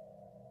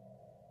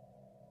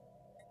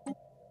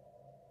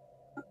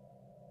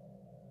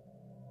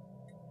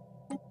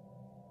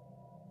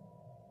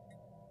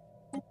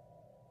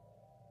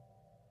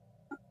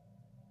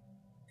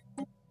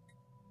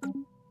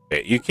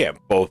 You can't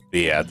both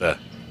be at the...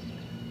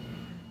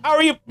 how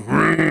are you?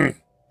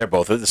 They're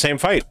both at the same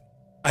fight.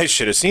 I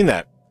should have seen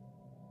that.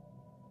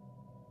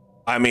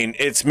 I mean,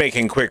 it's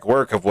making quick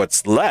work of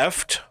what's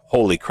left.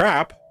 Holy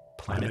crap.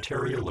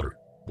 Planetary alert.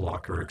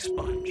 Blocker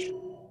expunged.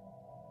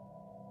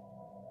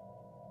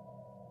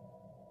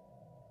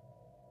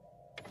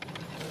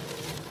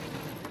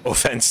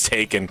 Offense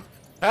taken.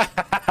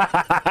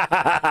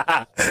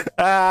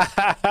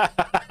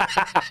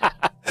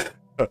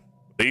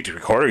 Leaked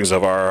recordings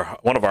of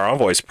one of our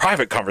envoys'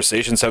 private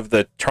conversations have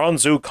the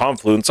Tronzu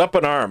confluence up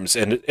in arms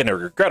and in a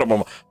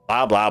regrettable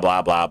blah blah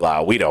blah blah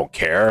blah. We don't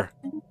care.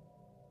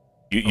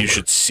 You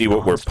should see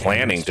what we're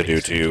planning to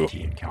do to you.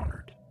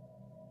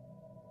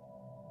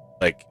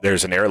 Like,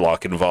 there's an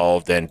airlock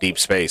involved and deep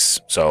space.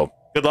 So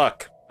good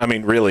luck. I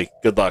mean, really,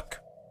 good luck.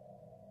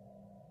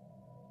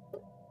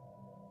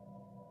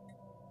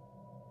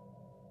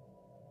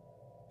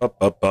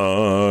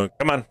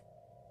 Come on.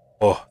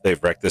 Oh,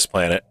 they've wrecked this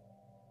planet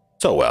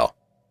so well.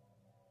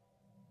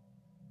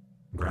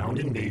 Ground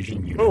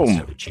invasion units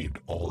have achieved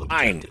all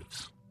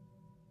objectives.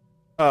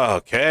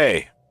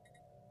 Okay.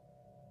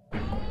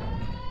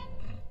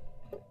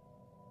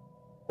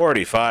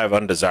 45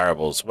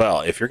 undesirables. Well,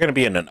 if you're going to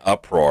be in an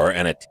uproar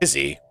and a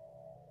tizzy,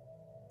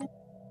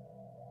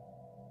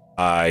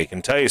 I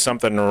can tell you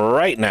something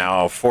right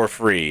now for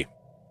free.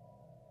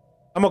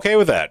 I'm okay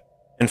with that.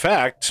 In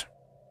fact,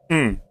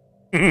 you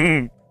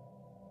can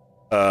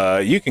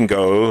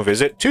go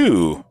visit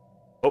too.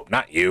 Oh,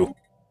 not you.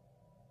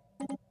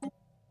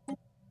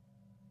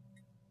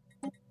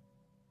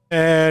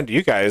 And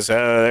you guys,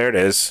 there it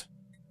is.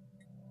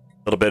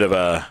 A little bit of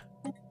a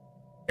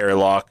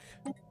airlock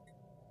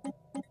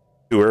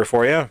tour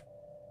for you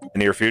in the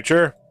near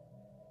future.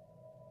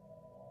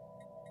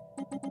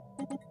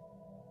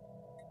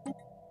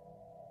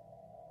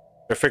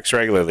 They're fixed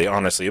regularly,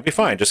 honestly. You'll be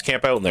fine. Just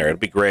camp out in there. It'll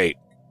be great.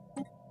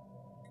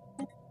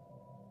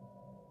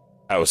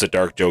 That was a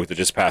dark joke that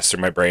just passed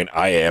through my brain.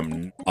 I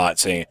am not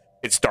saying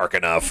it's dark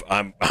enough.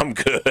 I'm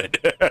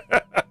good.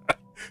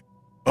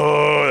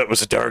 Oh, that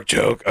was a dark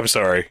joke. I'm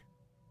sorry.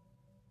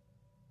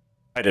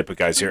 I did put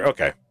guys here.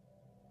 Okay.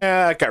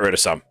 Yeah, I got rid of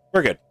some.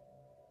 We're good.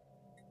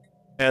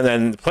 And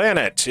then the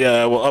planet.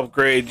 We'll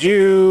upgrade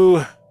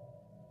you.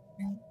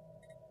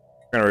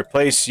 We're going to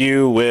replace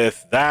you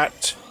with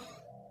that.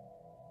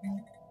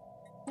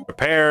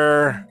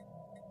 Repair.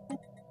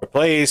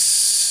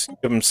 Replace.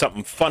 Give them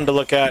something fun to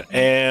look at.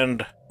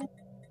 And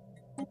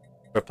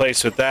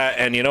replace with that.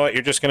 And you know what?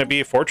 You're just going to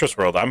be a fortress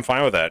world. I'm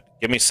fine with that.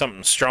 Give me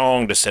something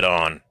strong to sit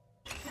on.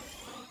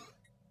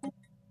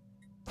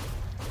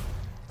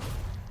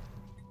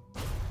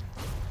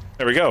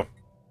 There we go.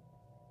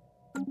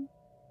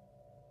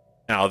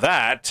 Now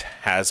that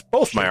has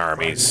both my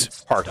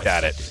armies parked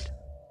at it.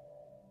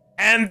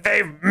 And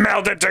they've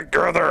melded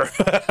together.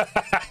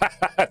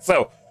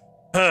 So,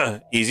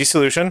 easy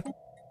solution.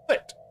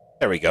 Split.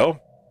 There we go.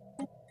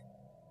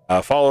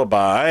 Followed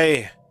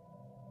by...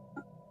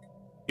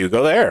 You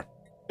go there.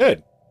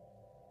 Good.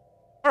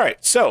 All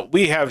right, so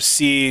we have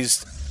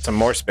seized some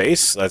more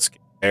space. Let's get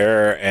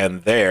there,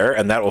 and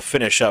that will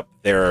finish up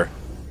their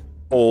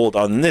hold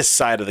on this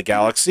side of the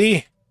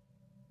galaxy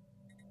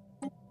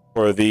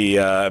for the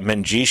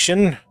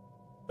Menjetian,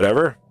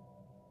 whatever.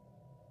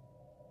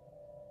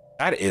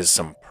 That is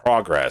some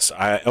progress.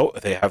 Oh,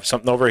 they have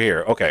something over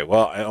here. Okay,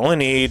 well, I only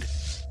need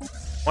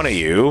one of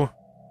you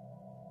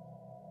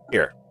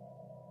here.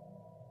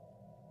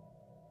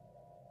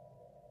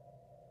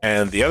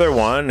 And the other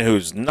one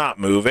who's not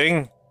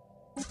moving,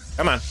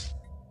 come on.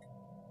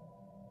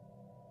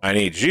 I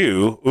need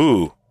you,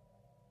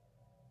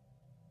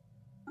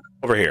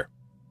 over here.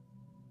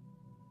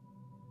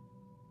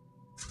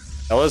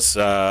 Fellas,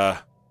 you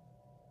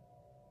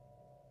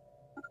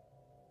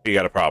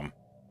got a problem.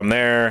 Come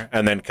there,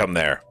 and then come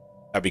there.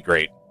 That'd be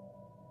great.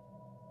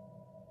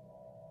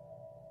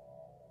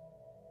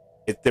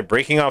 They're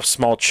breaking off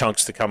small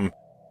chunks to come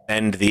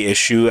end the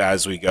issue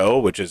as we go,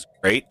 which is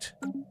great.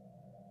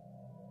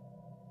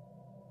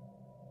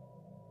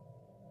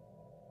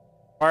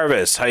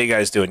 Harvest, how you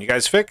guys doing? You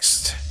guys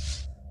fixed?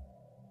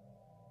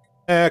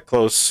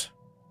 Close.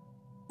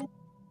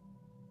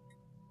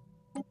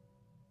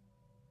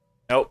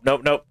 Nope,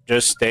 nope, nope.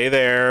 Just stay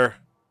there.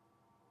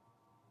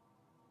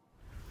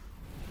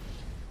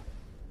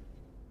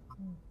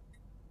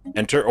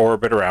 Enter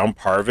orbit around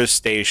Parvis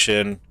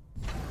Station.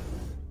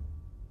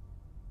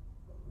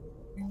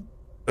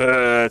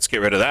 Let's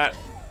get rid of that.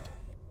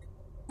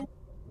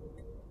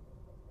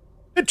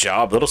 Good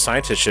job. Little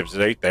scientist ships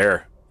right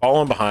there.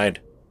 Falling behind.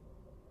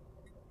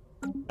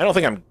 I don't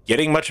think I'm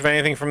getting much of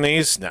anything from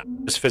these. No,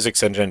 just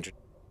physics engine.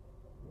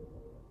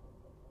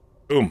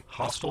 Boom.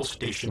 Hostile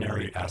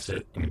stationary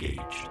asset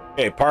engaged.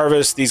 Okay,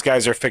 Parvis, these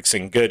guys are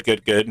fixing. Good,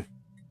 good, good.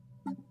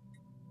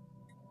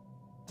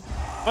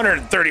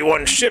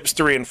 131 ships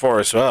to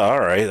reinforce. Well,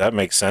 alright, that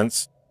makes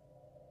sense.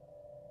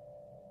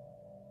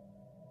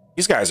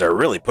 These guys are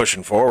really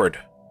pushing forward.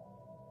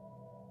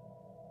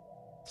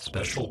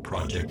 Special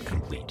project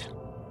complete.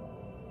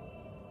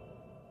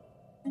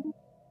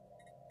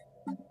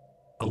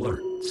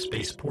 Alert,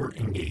 spaceport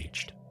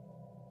engaged.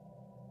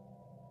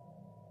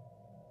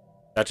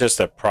 That's just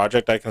a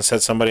project I can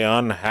set somebody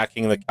on.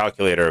 Hacking the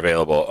calculator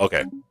available.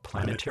 Okay.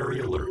 Planetary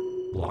alert,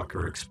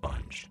 blocker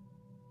expunged.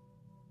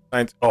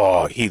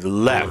 Oh, he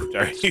left.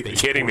 Are you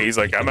kidding me? He's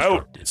like, I'm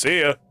out.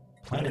 See ya.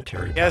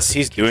 Planetary. Yes,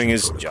 he's doing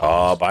his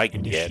job. I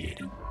get it.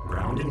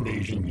 Ground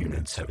invasion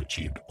units have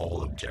achieved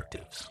all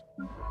objectives.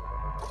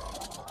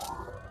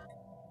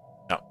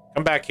 No,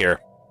 come back here.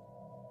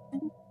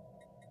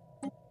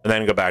 And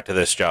then go back to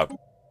this job.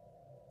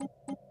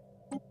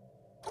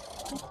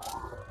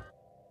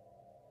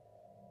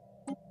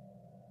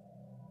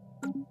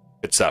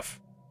 Good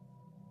stuff.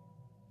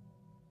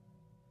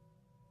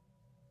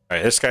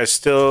 Alright, this guy's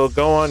still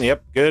going.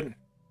 Yep, good.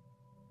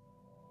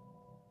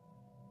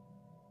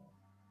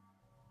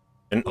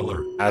 Didn't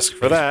Alert. ask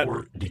for that.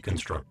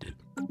 Deconstructed.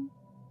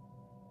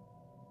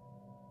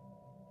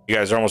 You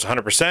guys are almost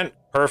 100%.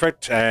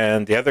 Perfect.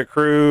 And the other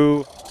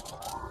crew...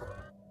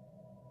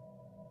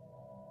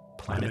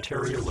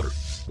 Planetary alert.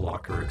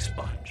 Blocker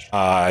expunged.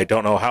 I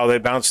don't know how they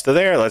bounced to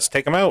there. Let's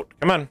take them out.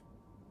 Come on.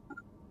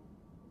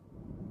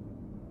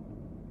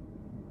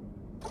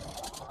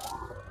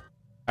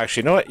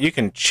 Actually, you know what? You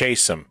can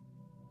chase them.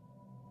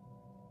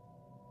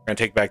 We're going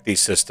to take back these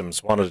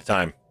systems one at a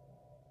time.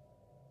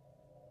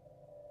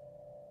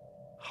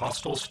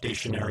 Hostile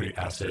stationary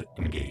asset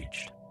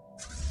engaged.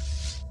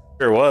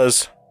 Sure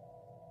was.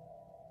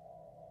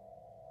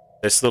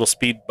 This little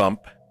speed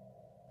bump.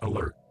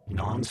 Alert.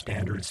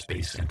 Non-standard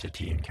space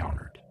entity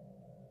encountered.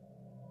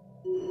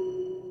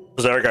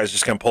 Those other guys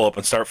just going to pull up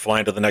and start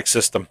flying to the next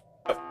system.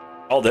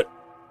 Called it.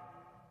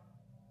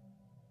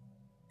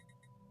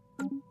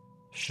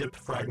 Ship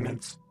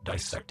fragments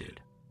dissected.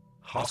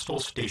 Hostile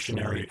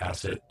stationary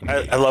asset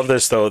I love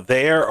this, though.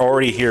 They are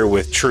already here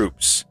with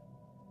troops.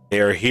 They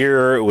are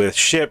here with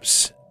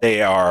ships.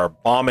 They are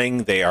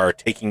bombing. They are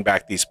taking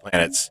back these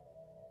planets.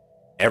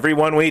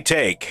 Everyone we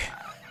take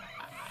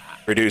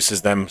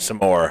reduces them some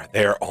more.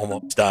 They're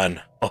almost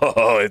done.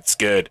 Oh, it's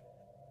good.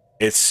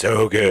 It's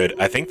so good.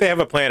 I think they have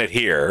a planet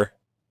here.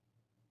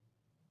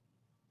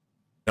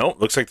 Nope,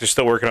 looks like they're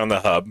still working on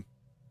the hub.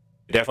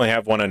 They definitely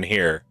have one in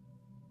here.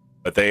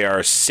 But they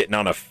are sitting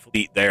on a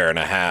fleet there and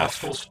a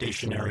half. Hostile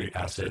stationary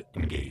asset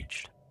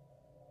engaged.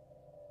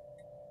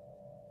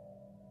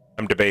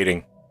 I'm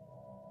debating.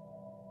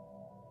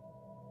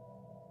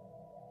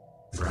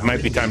 It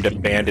might be time to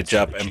bandage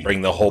up and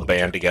bring the whole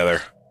band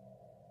together.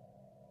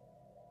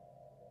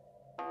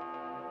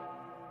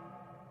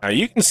 Now,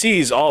 you can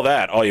seize all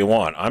that all you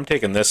want. I'm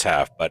taking this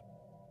half, but...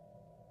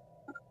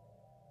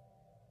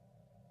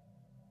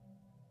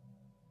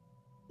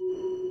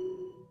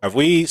 Have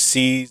we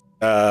seized...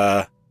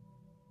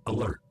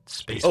 Alert.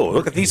 Space. Oh,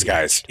 look at these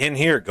guys in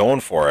here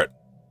going for it.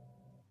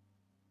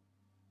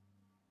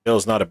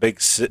 Hill's not a big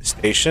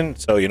station,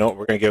 so you know what?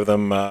 We're going to give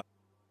them...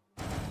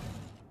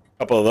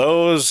 couple of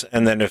those,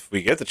 and then if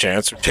we get the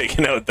chance, we're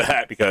taking out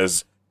that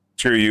because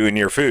screw you and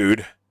your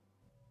food.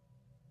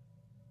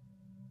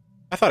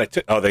 I thought I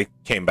took... Oh, they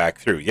came back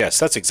through. Yes,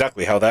 that's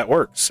exactly how that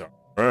works. So,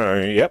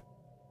 yep.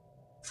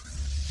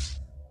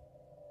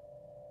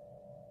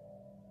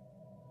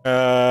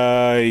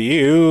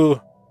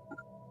 You...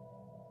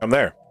 Come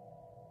there.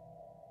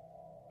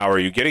 How are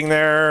you getting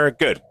there?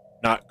 Good.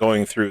 Not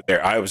going through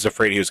there. I was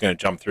afraid he was going to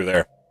jump through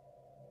there.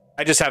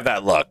 I just have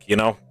that luck, you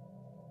know?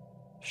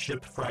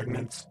 Ship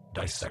fragments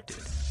dissected.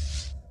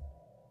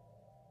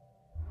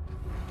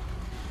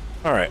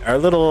 Alright, our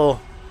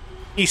little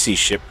easy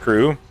ship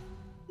crew.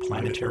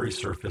 Planetary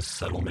surface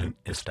settlement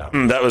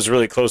established. That was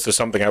really close to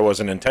something I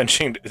wasn't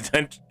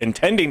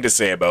intending to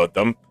say about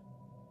them.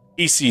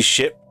 PC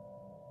ship.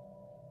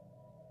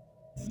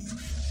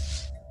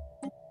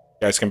 You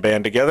guys can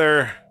band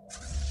together.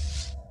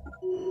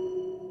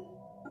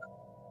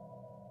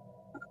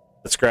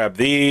 Let's grab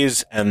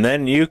these, and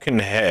then you can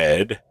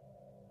head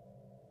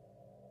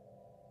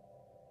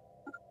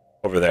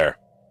over there.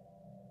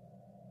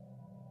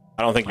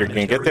 I don't think you're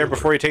going to get there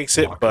before he takes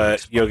it,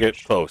 but you'll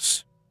get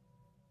close.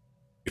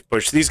 We've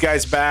pushed these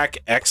guys back.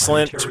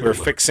 Excellent. We're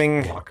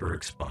fixing... Blocker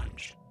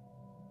expunged.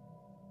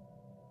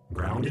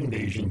 Ground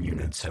invasion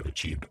units have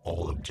achieved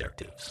all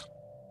objectives.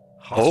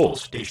 Hostile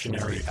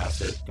stationary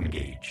asset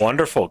engaged.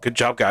 Wonderful. Good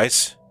job,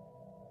 guys.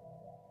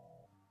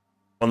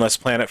 One less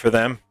planet for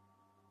them.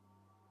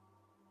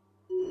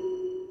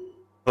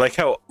 I like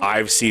how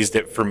I've seized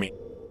it for me.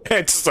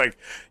 It's just like,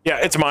 yeah,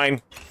 it's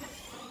mine.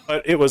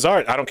 But it was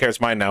ours. I don't care.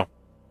 It's mine now.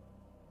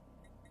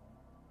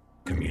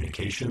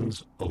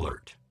 Communications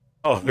alert.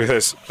 Oh, look at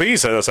this.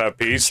 Please let us have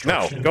peace.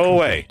 No, go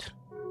away.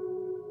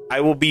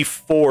 I will be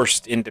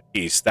forced into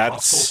peace.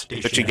 That's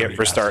what you get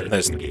for starting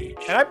this. And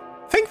I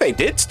think they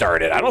did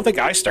start it. I don't think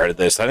I started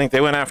this. I think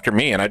they went after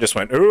me, and I just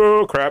went,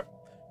 oh, crap,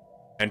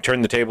 and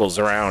turned the tables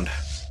around.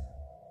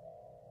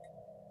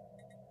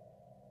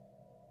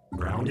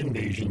 Ground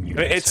invasion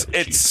units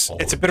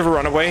it's a bit of a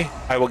runaway.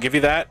 I will give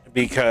you that,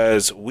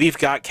 because we've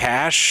got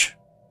cash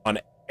on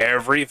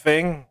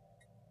everything.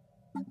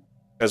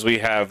 Because we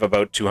have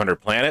about 200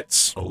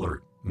 planets.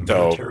 Alert.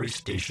 Military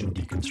station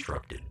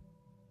deconstructed.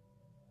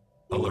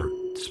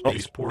 Alert.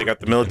 Spaceport. I got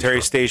the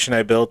military station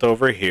I built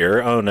over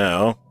here. Oh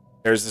no.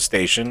 There's the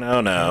station. Oh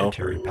no.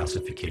 Military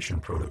pacification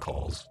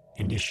protocols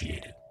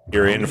initiated.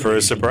 You're in for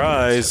a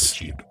surprise.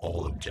 Achieved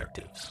all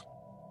objectives.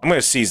 I'm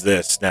going to seize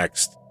this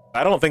next.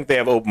 I don't think they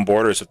have open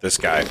borders with this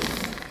guy.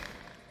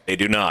 They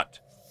do not.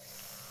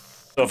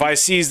 So if I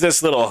seize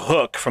this little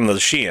hook from the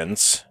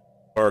Lishians,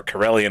 or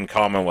Corellian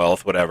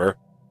Commonwealth, whatever,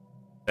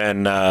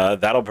 then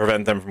that'll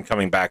prevent them from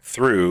coming back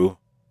through,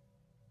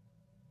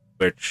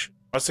 which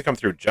must have come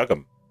through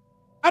Juggum.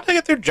 How'd they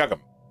get through Juggum?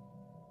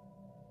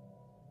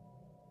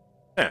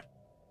 Eh.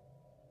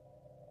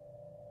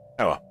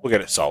 Oh well, we'll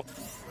get it solved.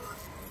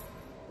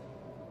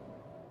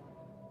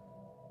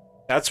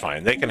 That's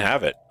fine. They can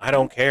have it. I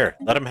don't care.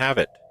 Let them have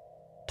it.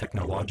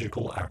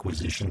 Technological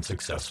acquisition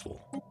successful.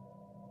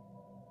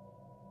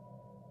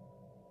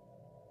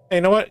 Hey,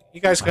 you know what?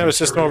 You guys can have a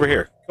system over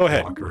here. Go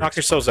ahead. Knock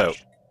yourselves out.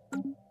 I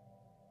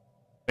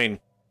mean,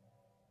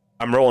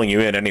 I'm rolling you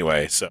in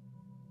anyway, so...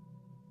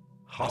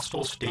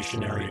 Hostile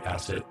stationary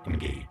asset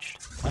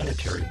engaged.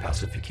 Planetary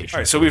pacification.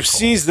 Alright, so we've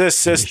seized this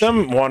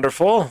system.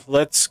 Wonderful.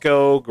 Let's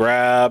go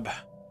grab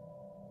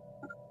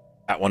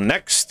that one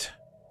next.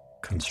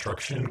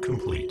 Construction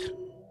complete.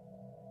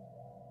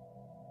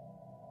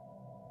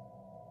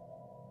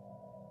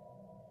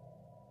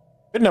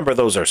 A good number of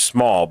those are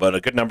small, but a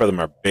good number of them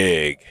are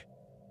big.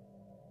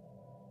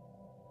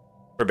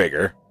 Or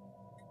bigger.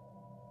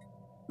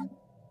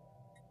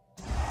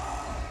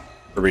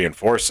 For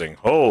reinforcing.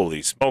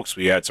 Holy smokes,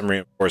 we had some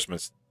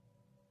reinforcements.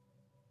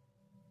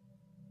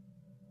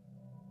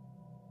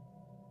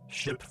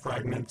 Ship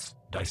fragments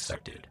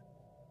dissected.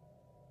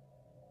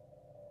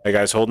 Hey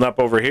guys, holding up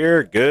over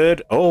here.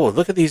 Good. Oh,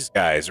 look at these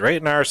guys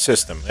right in our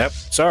system. Yep,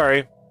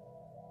 sorry.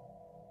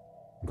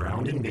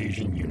 Ground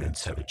invasion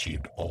units have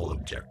achieved all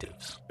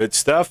objectives. Good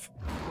stuff.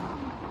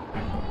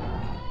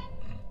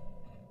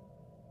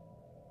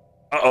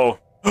 Uh-oh.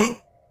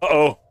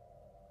 Uh-oh.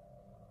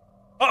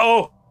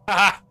 Uh-oh.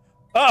 Ha-ha.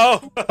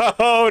 Uh-oh.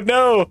 Oh,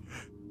 no.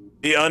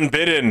 The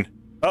Unbidden.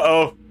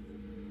 Uh-oh.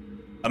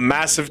 A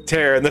massive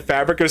tear in the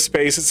fabric of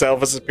space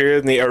itself has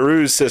appeared in the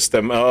Aru's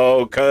system.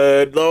 Oh,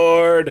 good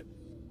lord.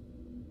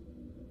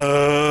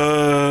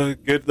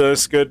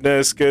 Goodness,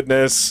 goodness,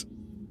 goodness.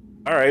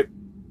 All right.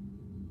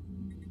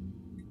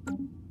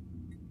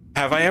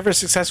 Have I ever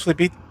successfully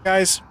beat these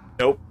guys?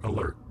 Nope.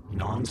 Alert.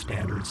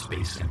 Non-standard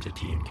space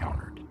entity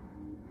encountered.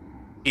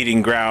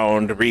 Eating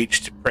ground,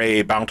 reached,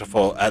 prey,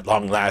 bountiful. At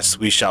long last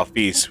we shall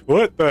feast.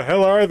 What the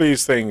hell are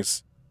these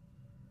things?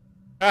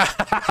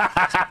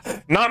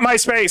 Not my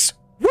space.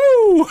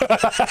 Woo!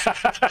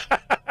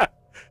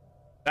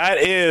 That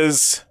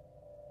is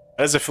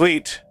a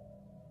fleet.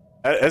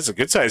 That's a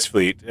good-sized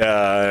fleet.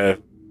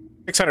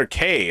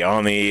 600K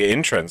on the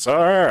entrance.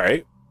 All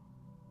right.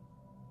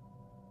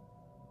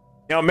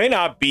 You know, it may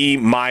not be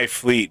my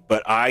fleet,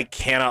 but I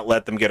cannot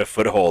let them get a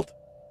foothold.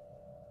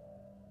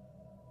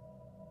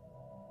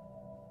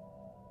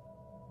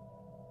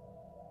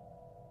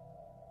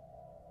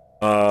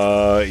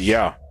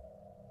 Yeah.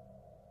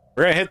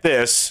 We're gonna hit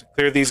this,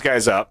 clear these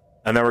guys up,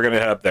 and then we're gonna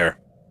head up there.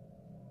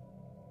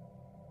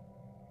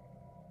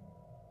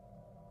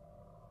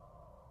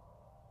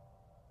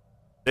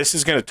 This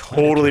is gonna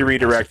totally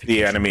redirect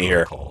the enemy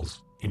here.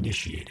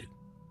 Initiated.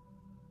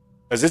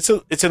 Because it's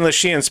in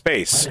Lishian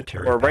space.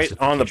 We're right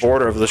on the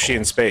border of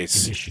Lishian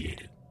space.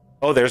 Initiated.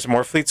 Oh, there's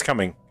more fleets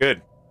coming.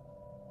 Good.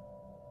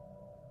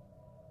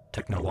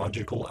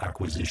 Technological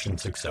acquisition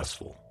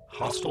successful.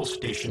 Hostile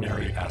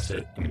stationary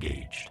asset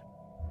engaged.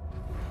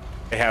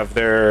 They have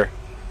their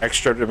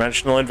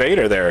extra-dimensional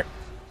invader there,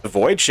 the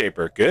Void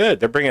Shaper. Good.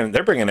 They're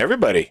bringing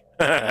everybody.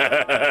 All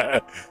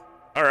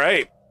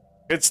right.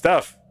 Good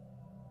stuff.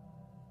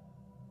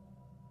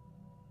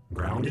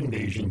 Ground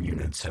invasion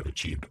units have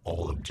achieved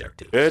all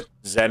objectives. Good.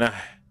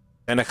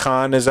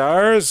 Xenocon is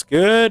ours.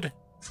 Good.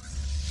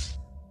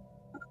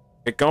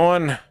 Get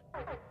going.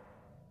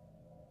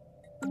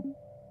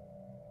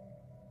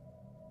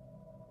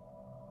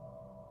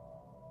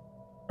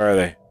 Where are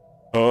they?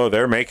 Oh,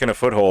 they're making a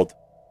foothold.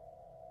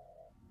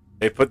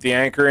 They put the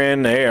anchor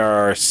in. They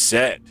are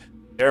set.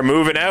 They're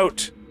moving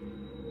out.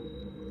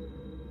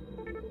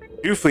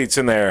 2 fleets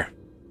in there.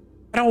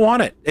 I don't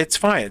want it. It's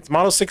fine. It's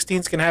Model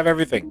 16s can have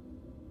everything.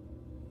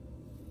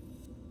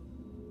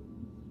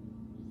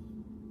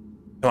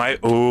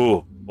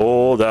 Ooh,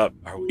 hold up.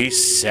 Are we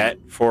set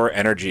for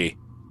energy?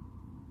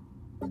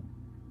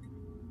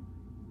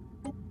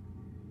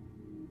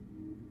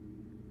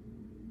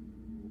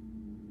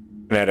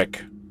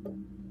 Kinetic.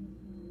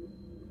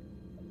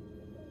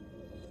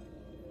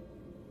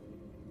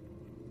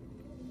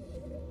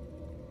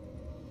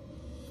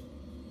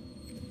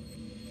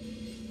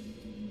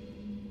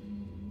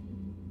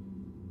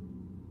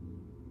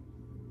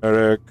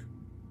 Kinetic.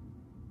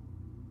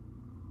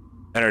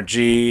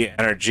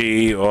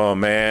 Energy, oh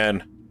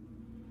man.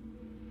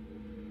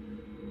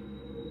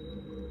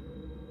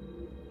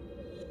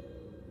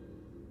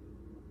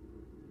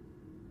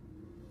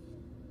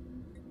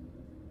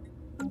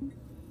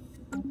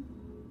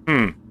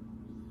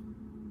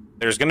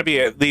 There's going to be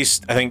at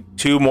least, I think,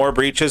 2 more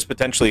breaches,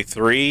 potentially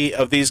 3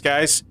 of these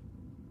guys.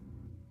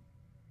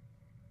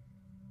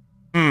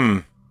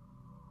 We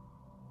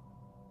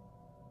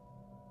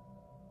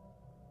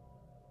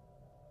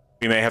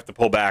may have to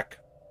pull back.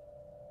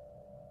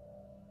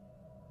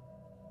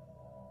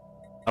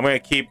 I'm going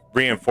to keep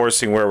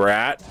reinforcing where we're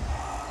at.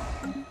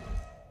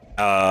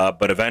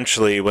 But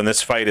eventually, when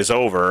this fight is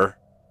over...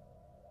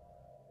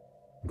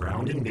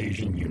 Ground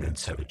invasion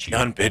units have achieved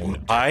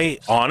Unbidden. I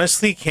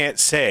honestly can't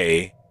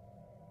say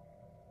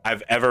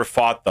I've ever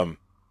fought them.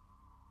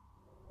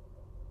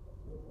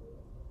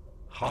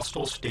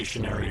 Hostile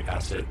stationary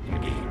asset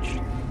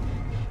engaged.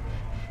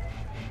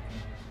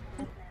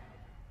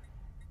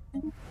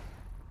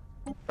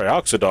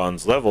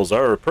 Trioxodon's levels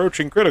are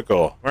approaching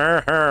critical.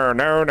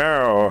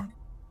 No.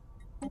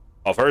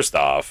 Well, first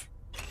off,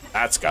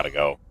 that's gotta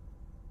go.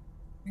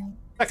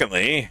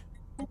 Secondly,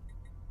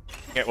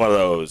 get one of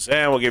those,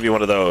 and we'll give you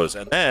one of those.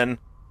 And then,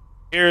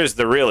 here's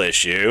the real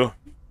issue.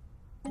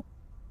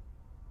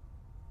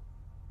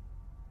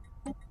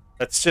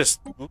 Let's just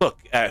look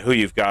at who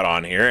you've got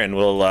on here, and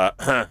we'll,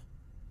 spread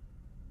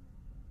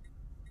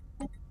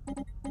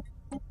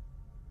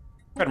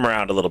them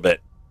around a little bit.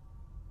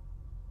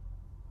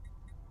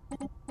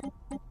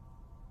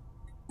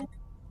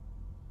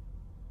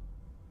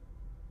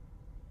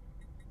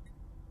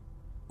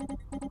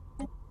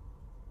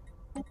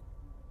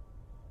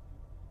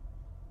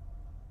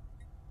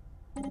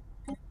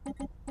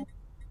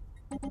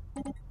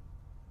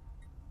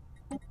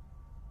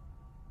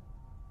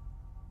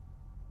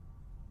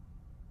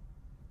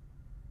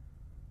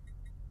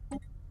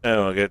 And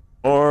we'll get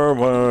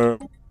more.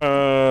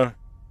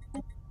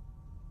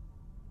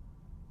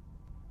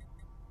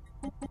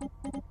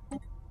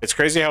 It's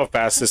crazy how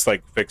fast this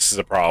like fixes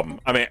a problem.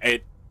 I mean,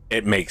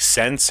 it makes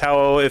sense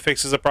how it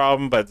fixes a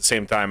problem, but at the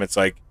same time, it's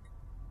like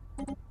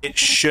it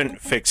shouldn't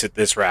fix it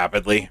this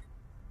rapidly.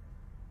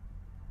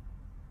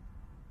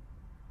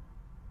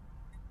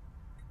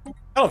 I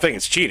don't think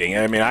it's cheating.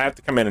 I mean, I have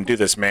to come in and do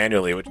this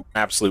manually, which is an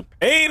absolute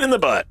pain in the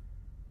butt.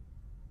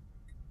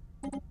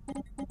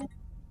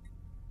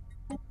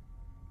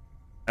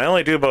 I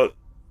only do about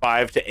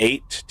 5 to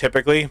 8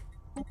 typically,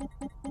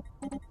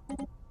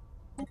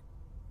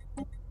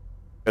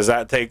 because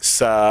that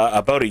takes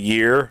about a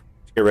year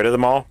to get rid of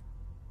them all.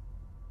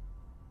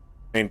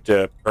 I mean,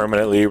 to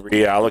permanently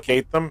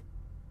reallocate them.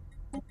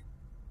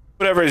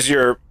 Whatever is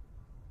your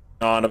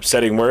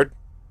non-upsetting word.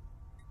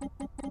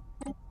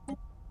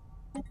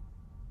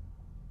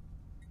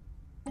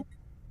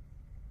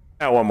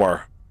 Now one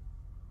more.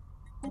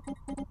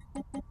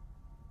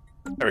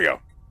 There we go.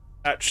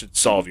 That should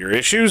solve your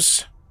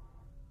issues.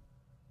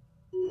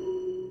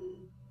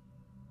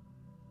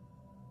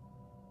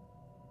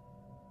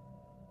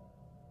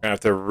 We're gonna have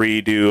to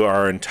redo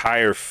our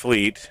entire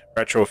fleet,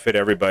 retrofit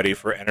everybody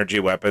for energy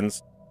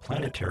weapons.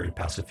 Planetary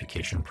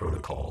pacification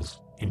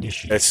protocols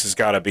initiated. This has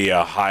got to be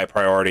a high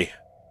priority.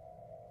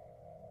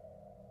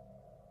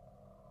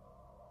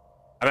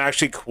 I'm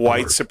actually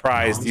quite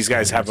surprised these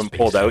guys haven't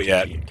pulled out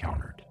yet.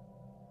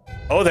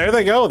 Oh, there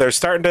they go. They're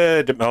starting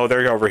to... Oh,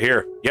 they're over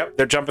here. Yep,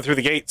 they're jumping through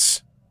the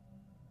gates.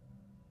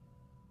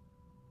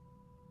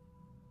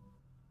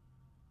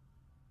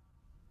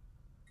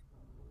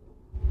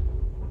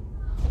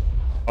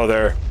 Oh,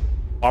 they're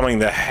bombing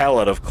the hell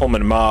out of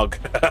Coleman Mog.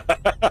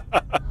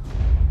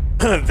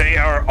 They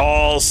are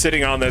all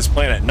sitting on this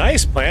planet.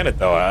 Nice planet,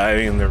 though. I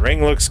mean, the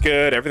ring looks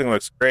good. Everything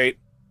looks great.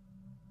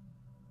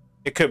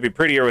 It could be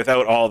prettier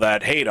without all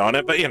that hate on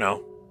it, but, you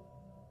know.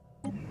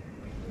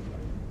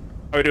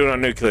 How are we doing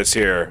on Nucleus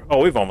here?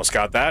 Oh, we've almost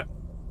got that.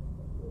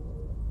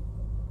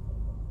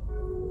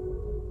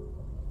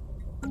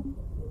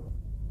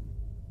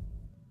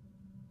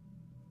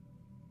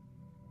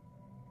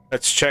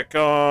 Let's check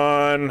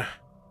on...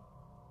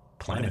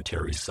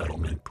 Planetary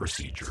settlement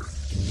procedure.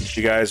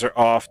 You guys are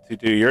off to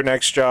do your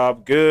next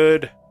job.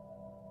 Good.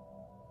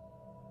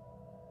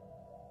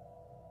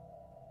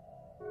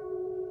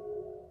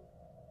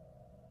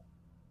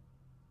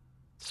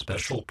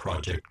 Special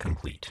project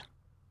complete.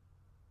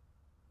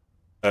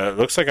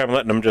 Looks like I'm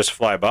letting them just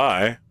fly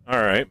by.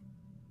 All right.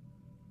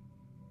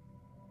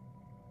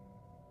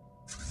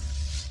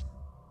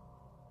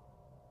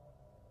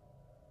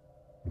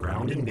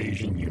 Ground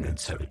invasion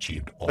units have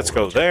achieved all Let's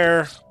go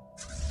there.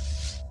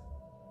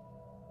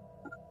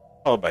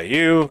 Followed by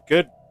you.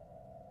 Good.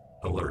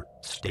 Alert.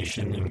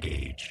 Station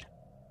engaged.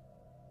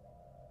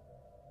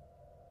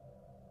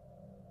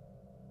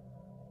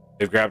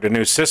 They've grabbed a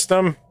new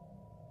system.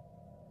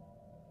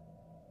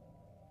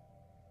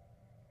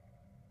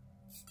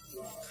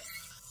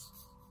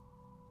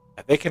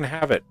 They can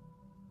have it.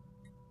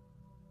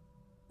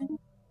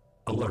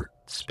 Alert.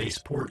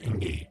 Spaceport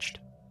engaged.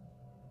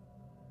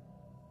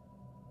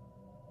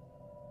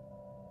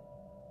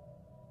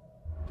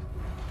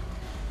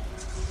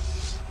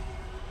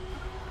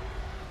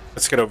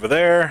 Let's get over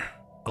there.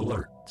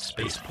 Alert.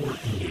 Spaceport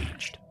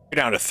engaged. You're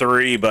down to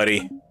 3,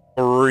 buddy.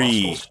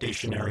 3. Hostile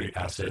stationary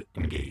asset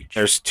engaged.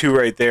 There's 2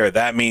 right there.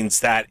 That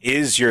means that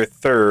is your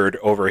 3rd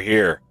over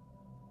here.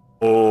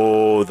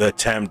 Oh, the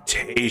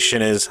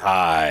temptation is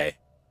high.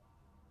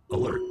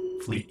 Alert.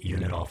 Fleet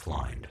unit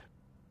offline.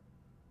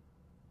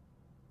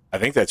 I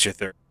think that's your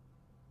 3rd.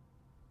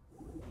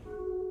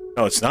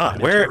 No, it's not.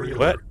 Planetary Where?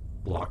 What? alert.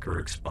 Blocker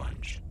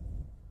expunged.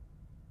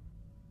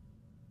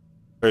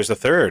 Where's the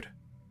 3rd?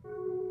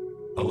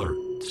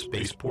 Alert.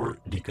 Spaceport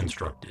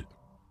deconstructed.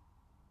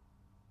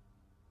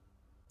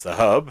 It's a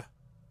hub.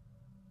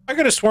 I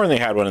could have sworn they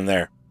had one in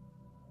there.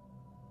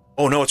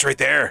 Oh, no, it's right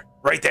there.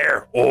 Right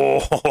there.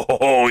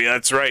 Oh, yeah,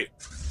 that's right.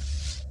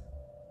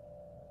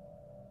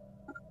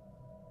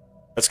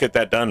 Let's get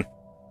that done.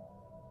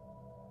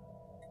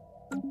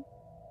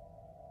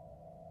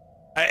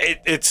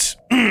 It's...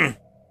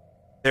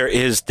 There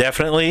is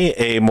definitely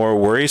a more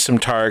worrisome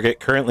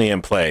target currently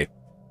in play.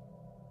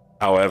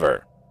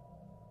 However,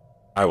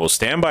 I will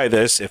stand by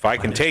this. If I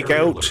can take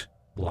out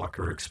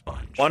blocker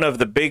expunged. One of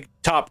the big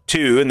top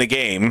 2 in the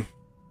game,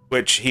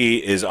 which he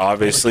is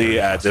obviously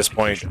at this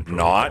point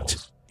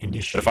not. But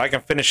if I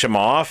can finish him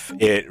off,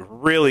 it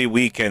really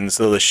weakens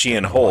the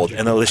Lishian hold.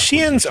 And the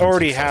Lishians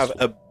already have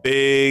a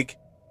big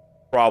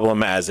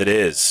problem as it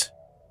is.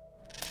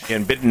 The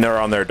Unbidden are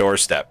on their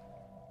doorstep.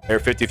 Their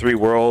 53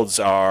 worlds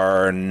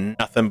are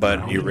nothing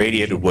but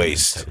irradiated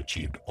waste. Have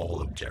achieved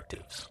all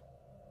objectives.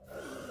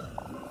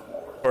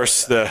 Of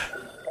course,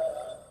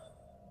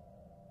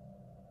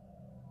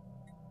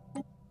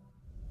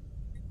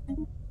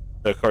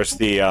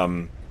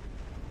 the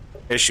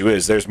issue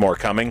is there's more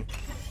coming.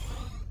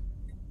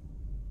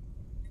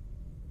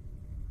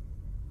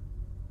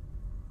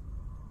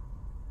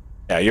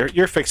 Yeah,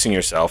 you're fixing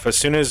yourself. As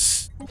soon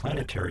as the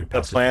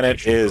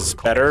planet is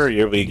better,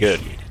 you'll be good.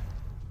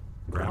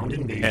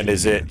 And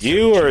is it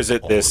you or is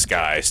it this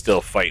guy still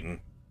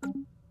fighting?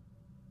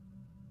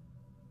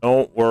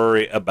 Don't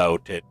worry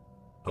about it.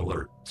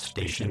 Alert.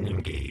 Station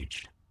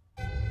engaged.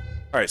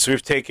 All right, so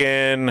we've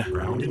taken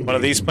one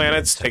of these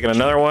planets, taken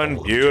another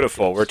one.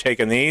 Beautiful. We're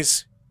taking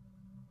these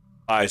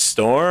by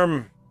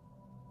storm.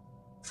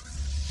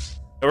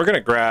 And we're going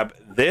to grab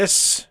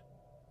this,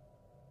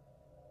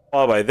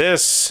 followed by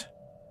this.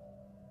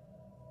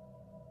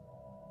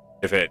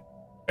 If it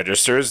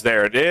registers,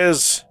 there it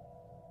is.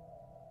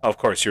 Of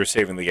course, you were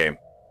saving the game.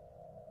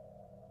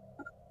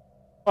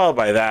 Followed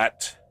by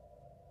that.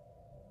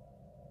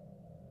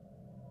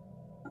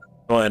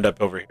 We'll end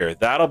up over here.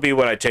 That'll be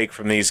what I take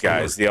from these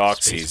guys, the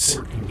Oxys.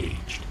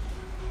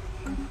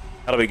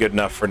 That'll be good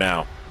enough for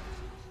now.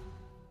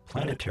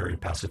 Planetary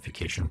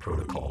pacification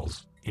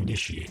protocols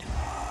initiated.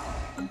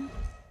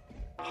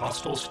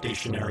 Hostile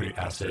stationary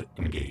asset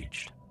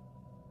engaged.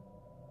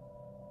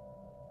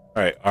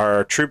 All right,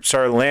 our troops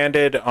are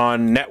landed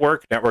on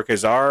network. Network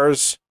is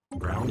ours.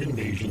 Ground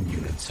invasion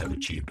units have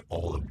achieved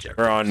all objectives.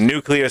 We're on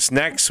Nucleus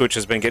next, which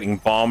has been getting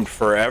bombed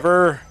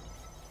forever.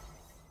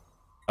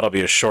 That'll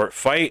be a short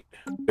fight.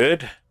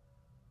 Good.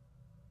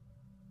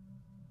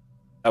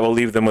 That will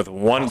leave them with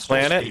one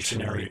planet.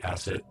 Stationary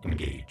asset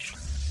engaged.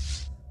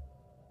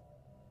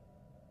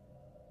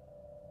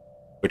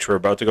 Which we're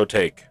about to go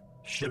take.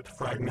 Ship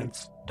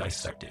fragments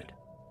dissected.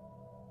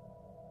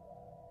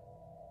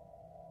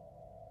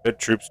 Good,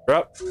 troops are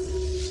up.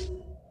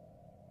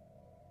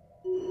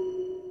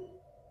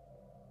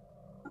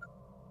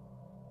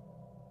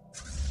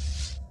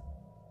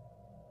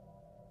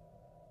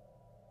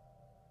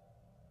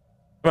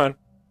 Come on.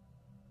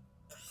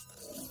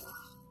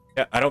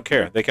 Yeah, I don't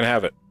care. They can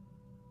have it.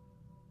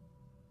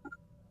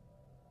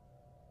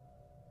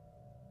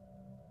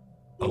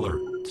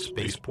 Alert.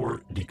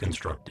 Spaceport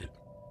deconstructed.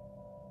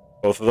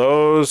 Both of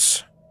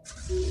those.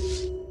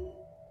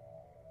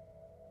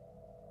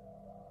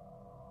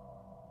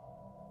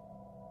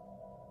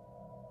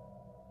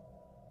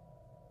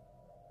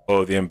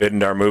 Oh, the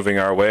Unbidden are moving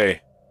our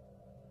way.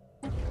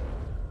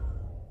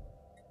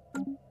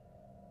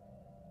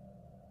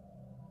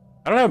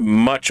 I don't have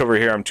much over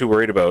here I'm too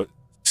worried about.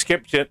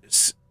 Skip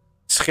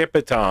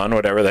it on,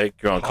 whatever they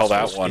want to call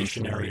that one.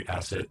 Stationary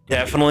asset.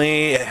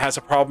 Definitely has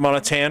a problem on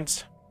its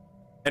hands.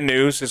 And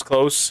news is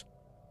close.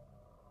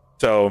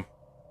 So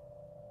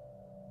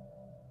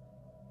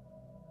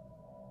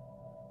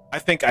I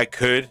think I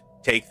could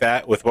take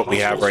that with what we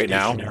have right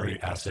now. Stationary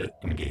asset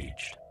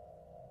engaged.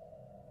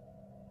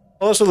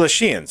 Well, those are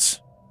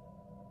Lishians.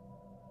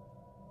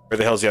 Where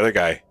the hell's the other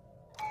guy?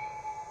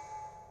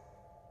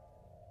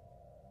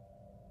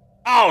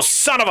 Oh,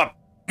 son of a...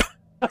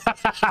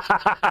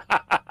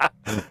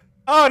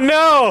 Oh,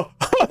 no!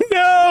 Oh,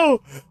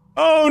 no!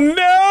 Oh,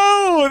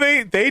 no!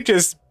 They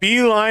just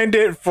beelined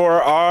it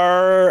for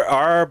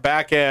our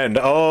back end.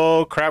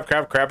 Oh, crap,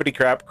 crappity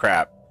crap.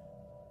 Crap.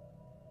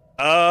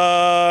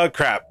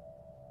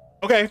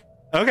 Okay.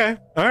 Okay.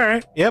 All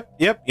right.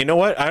 Yep. You know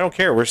what? I don't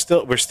care. We're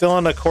still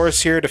on the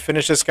course here to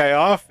finish this guy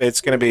off.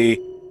 It's going to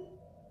be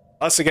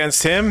us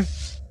against him.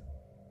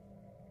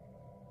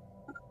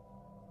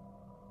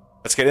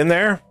 Let's get in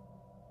there.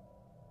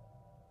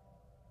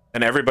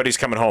 And everybody's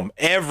coming home.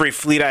 Every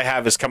fleet I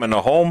have is coming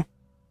to home.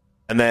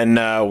 And then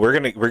we're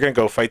gonna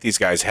go fight these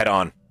guys head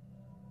on.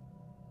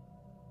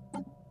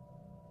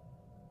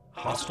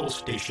 Hostile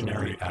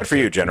stationary asset. Good for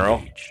you, General.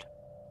 Engaged.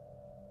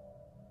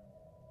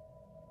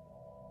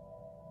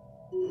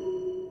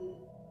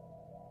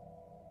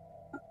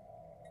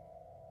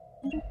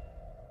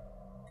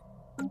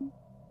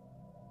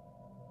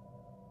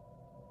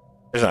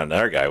 There's not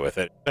another guy with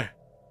it.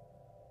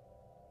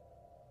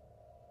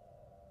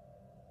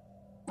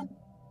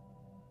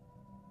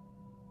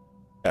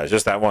 Yeah, it's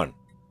just that one.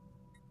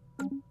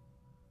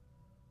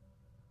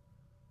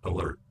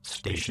 Alert.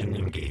 Station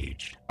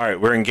engaged. All right,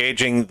 we're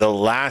engaging the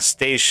last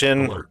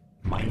station. Alert.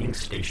 Mining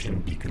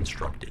station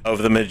deconstructed. Of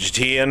the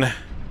Menjetian.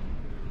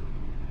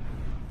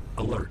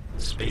 Alert.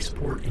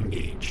 Spaceport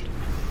engaged.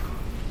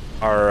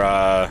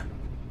 Our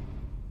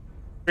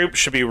group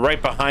should be right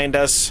behind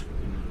us.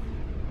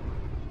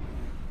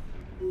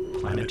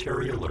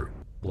 Planetary alert.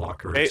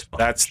 Blocker Okay, expunged.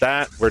 that's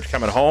that. We're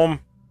coming home.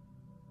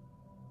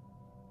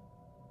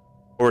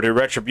 Order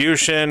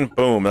retribution.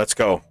 Boom, let's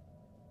go.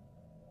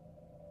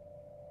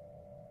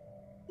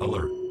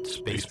 Alert.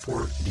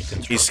 Spaceport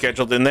deconstructed. He's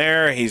scheduled in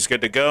there. He's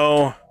good to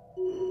go.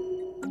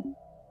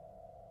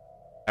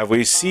 Have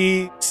we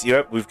seats?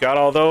 Yep, we've got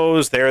all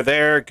those. They're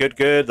there.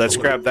 Good. Let's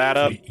grab that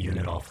up. Fleet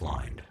unit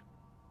offline.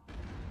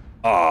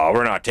 Oh,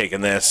 we're not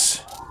taking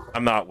this.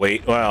 I'm not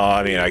wait. Well,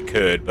 I mean, I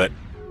could, but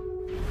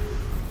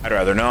I'd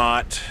rather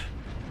not.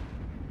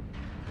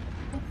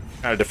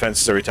 What kind of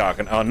defenses are we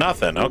talking? Oh,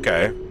 nothing.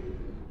 Okay.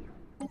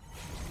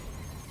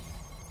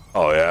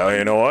 Oh, yeah.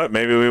 You know what?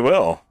 Maybe we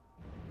will.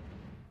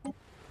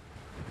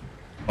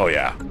 Oh,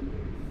 yeah.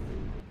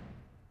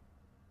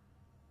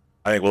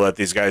 I think we'll let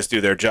these guys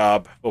do their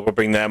job. We'll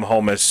bring them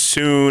home as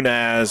soon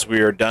as we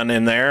are done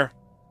in there.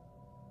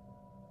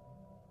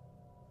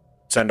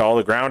 Send all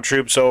the ground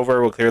troops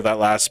over. We'll clear that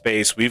last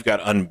space. We've got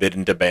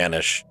Unbidden to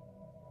banish.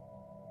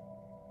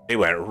 They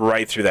went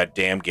right through that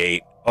damn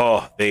gate.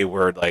 Oh, they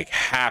were like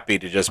happy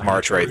to just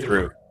march right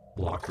through.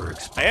 Blocker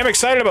I am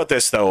excited about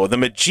this though. The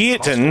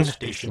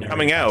Menjetian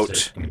coming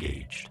out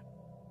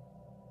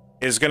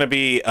is going to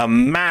be a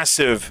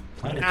massive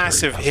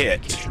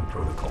hit.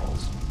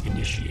 Protocols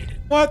initiated.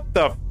 What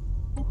the?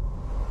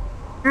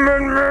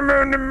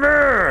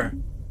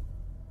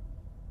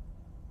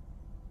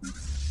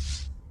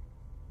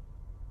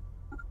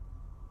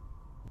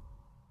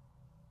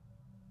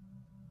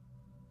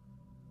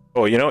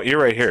 Oh, you know what? You're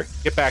right here.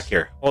 Get back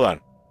here. Hold on.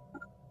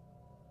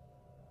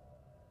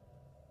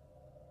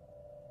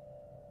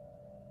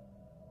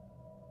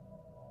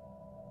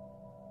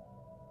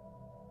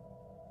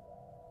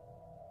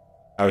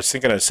 I was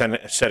thinking of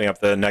setting up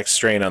the next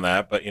strain on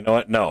that, but you know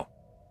what? No.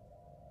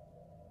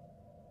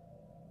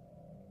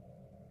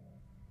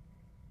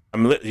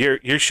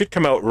 You should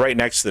come out right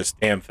next to this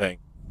damn thing.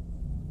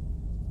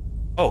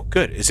 Oh,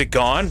 good. Is it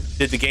gone?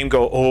 Did the game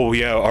go, oh,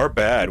 yeah, our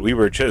bad. We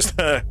were just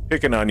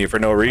picking on you for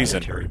no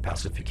reason. Planetary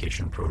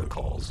pacification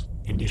protocols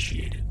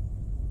initiated.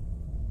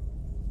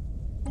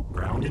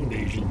 Ground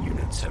invasion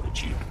units have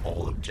achieved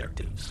all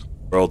objectives.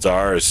 World's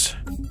ours.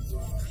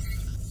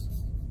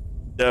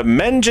 The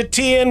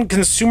Menjetian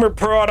consumer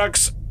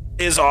products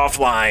is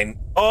offline.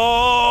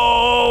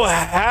 Oh,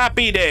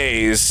 happy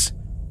days.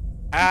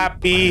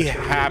 Happy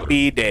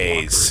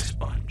days.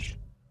 Expunge.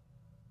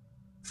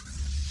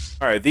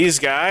 All right, these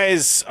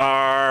guys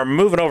are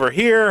moving over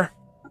here.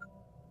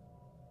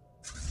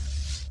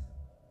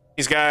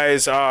 These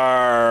guys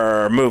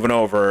are moving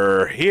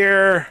over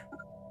here.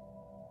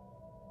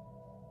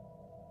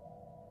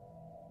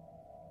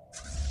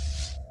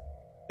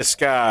 This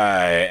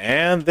guy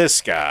and this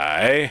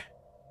guy.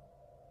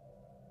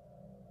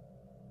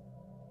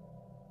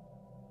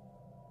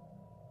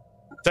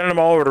 Sending them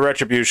all over to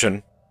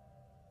Retribution.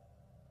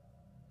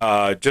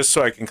 Just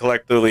so I can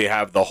collectively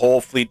have the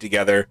whole fleet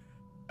together.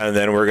 And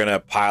then we're going to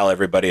pile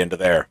everybody into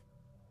there.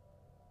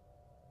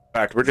 In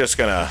fact, we're just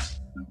going to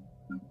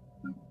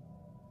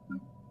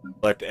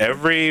select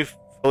every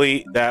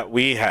fleet that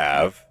we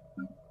have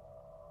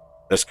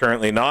that's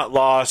currently not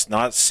lost,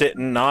 not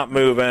sitting, not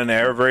moving.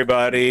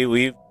 Everybody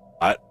we've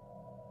got.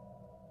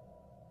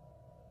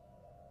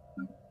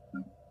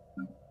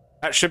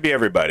 That should be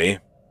everybody.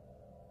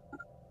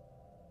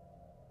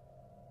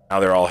 Now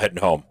they're all heading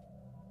home.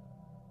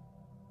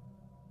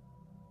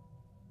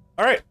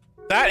 All right.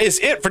 That is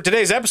it for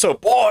today's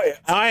episode. Boy,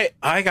 I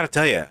gotta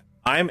tell you,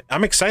 I'm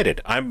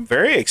excited. I'm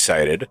very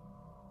excited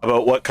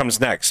about what comes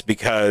next,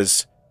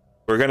 because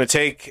we're gonna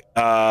take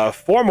 4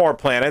 more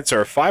planets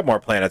or 5 more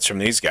planets from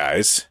these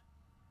guys.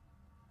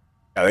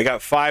 Yeah, they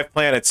got 5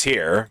 planets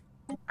here.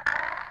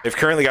 They've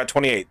currently got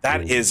 28.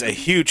 That is a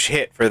huge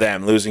hit for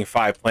them, losing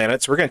 5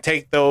 planets. We're gonna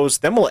take those,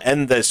 then we'll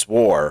end this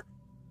war.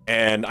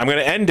 And I'm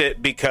gonna end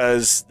it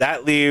because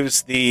that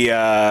leaves the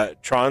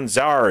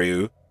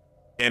Transaru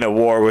in a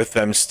war with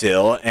them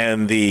still,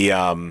 and the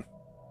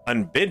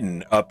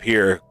Unbidden up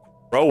here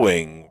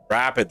growing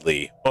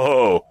rapidly.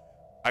 Oh,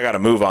 I gotta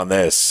move on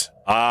this.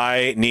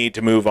 I need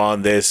to move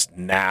on this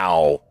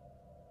now.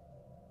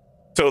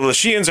 So the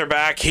Lishians are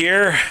back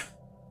here.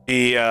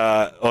 The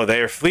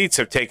their fleets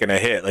have taken a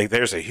hit. Like,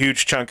 there's a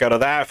huge chunk out of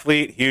that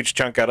fleet, huge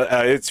chunk out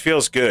of it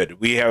feels good.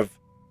 We have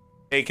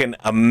taken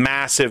a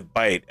massive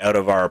bite out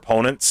of our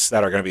opponents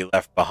that are going to be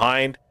left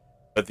behind.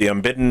 But the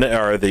Unbidden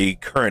are the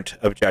current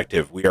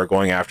objective. We are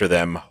going after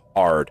them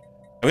hard.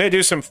 I'm going to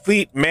do some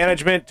fleet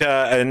management,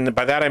 and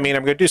by that I mean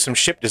I'm going to do some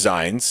ship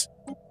designs.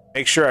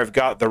 Make sure I've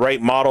got the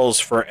right models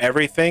for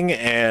everything,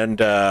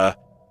 and I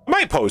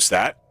might post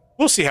that.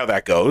 We'll see how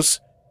that goes.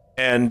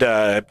 And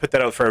put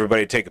that out for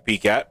everybody to take a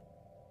peek at.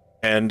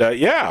 And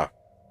yeah,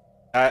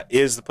 that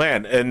is the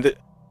plan. And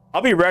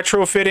I'll be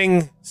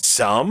retrofitting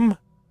some,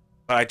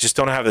 but I just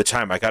don't have the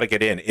time. I got to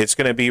get in. It's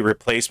going to be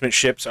replacement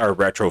ships are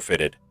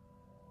retrofitted.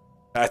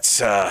 That's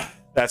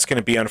going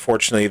to be,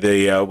 unfortunately,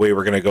 the way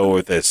we're going to go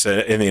with this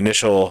in the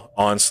initial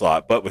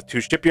onslaught. But with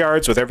 2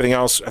 shipyards, with everything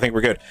else, I think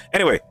we're good.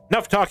 Anyway,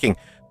 enough talking.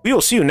 We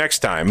will see you next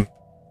time.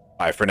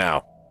 Bye for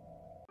now.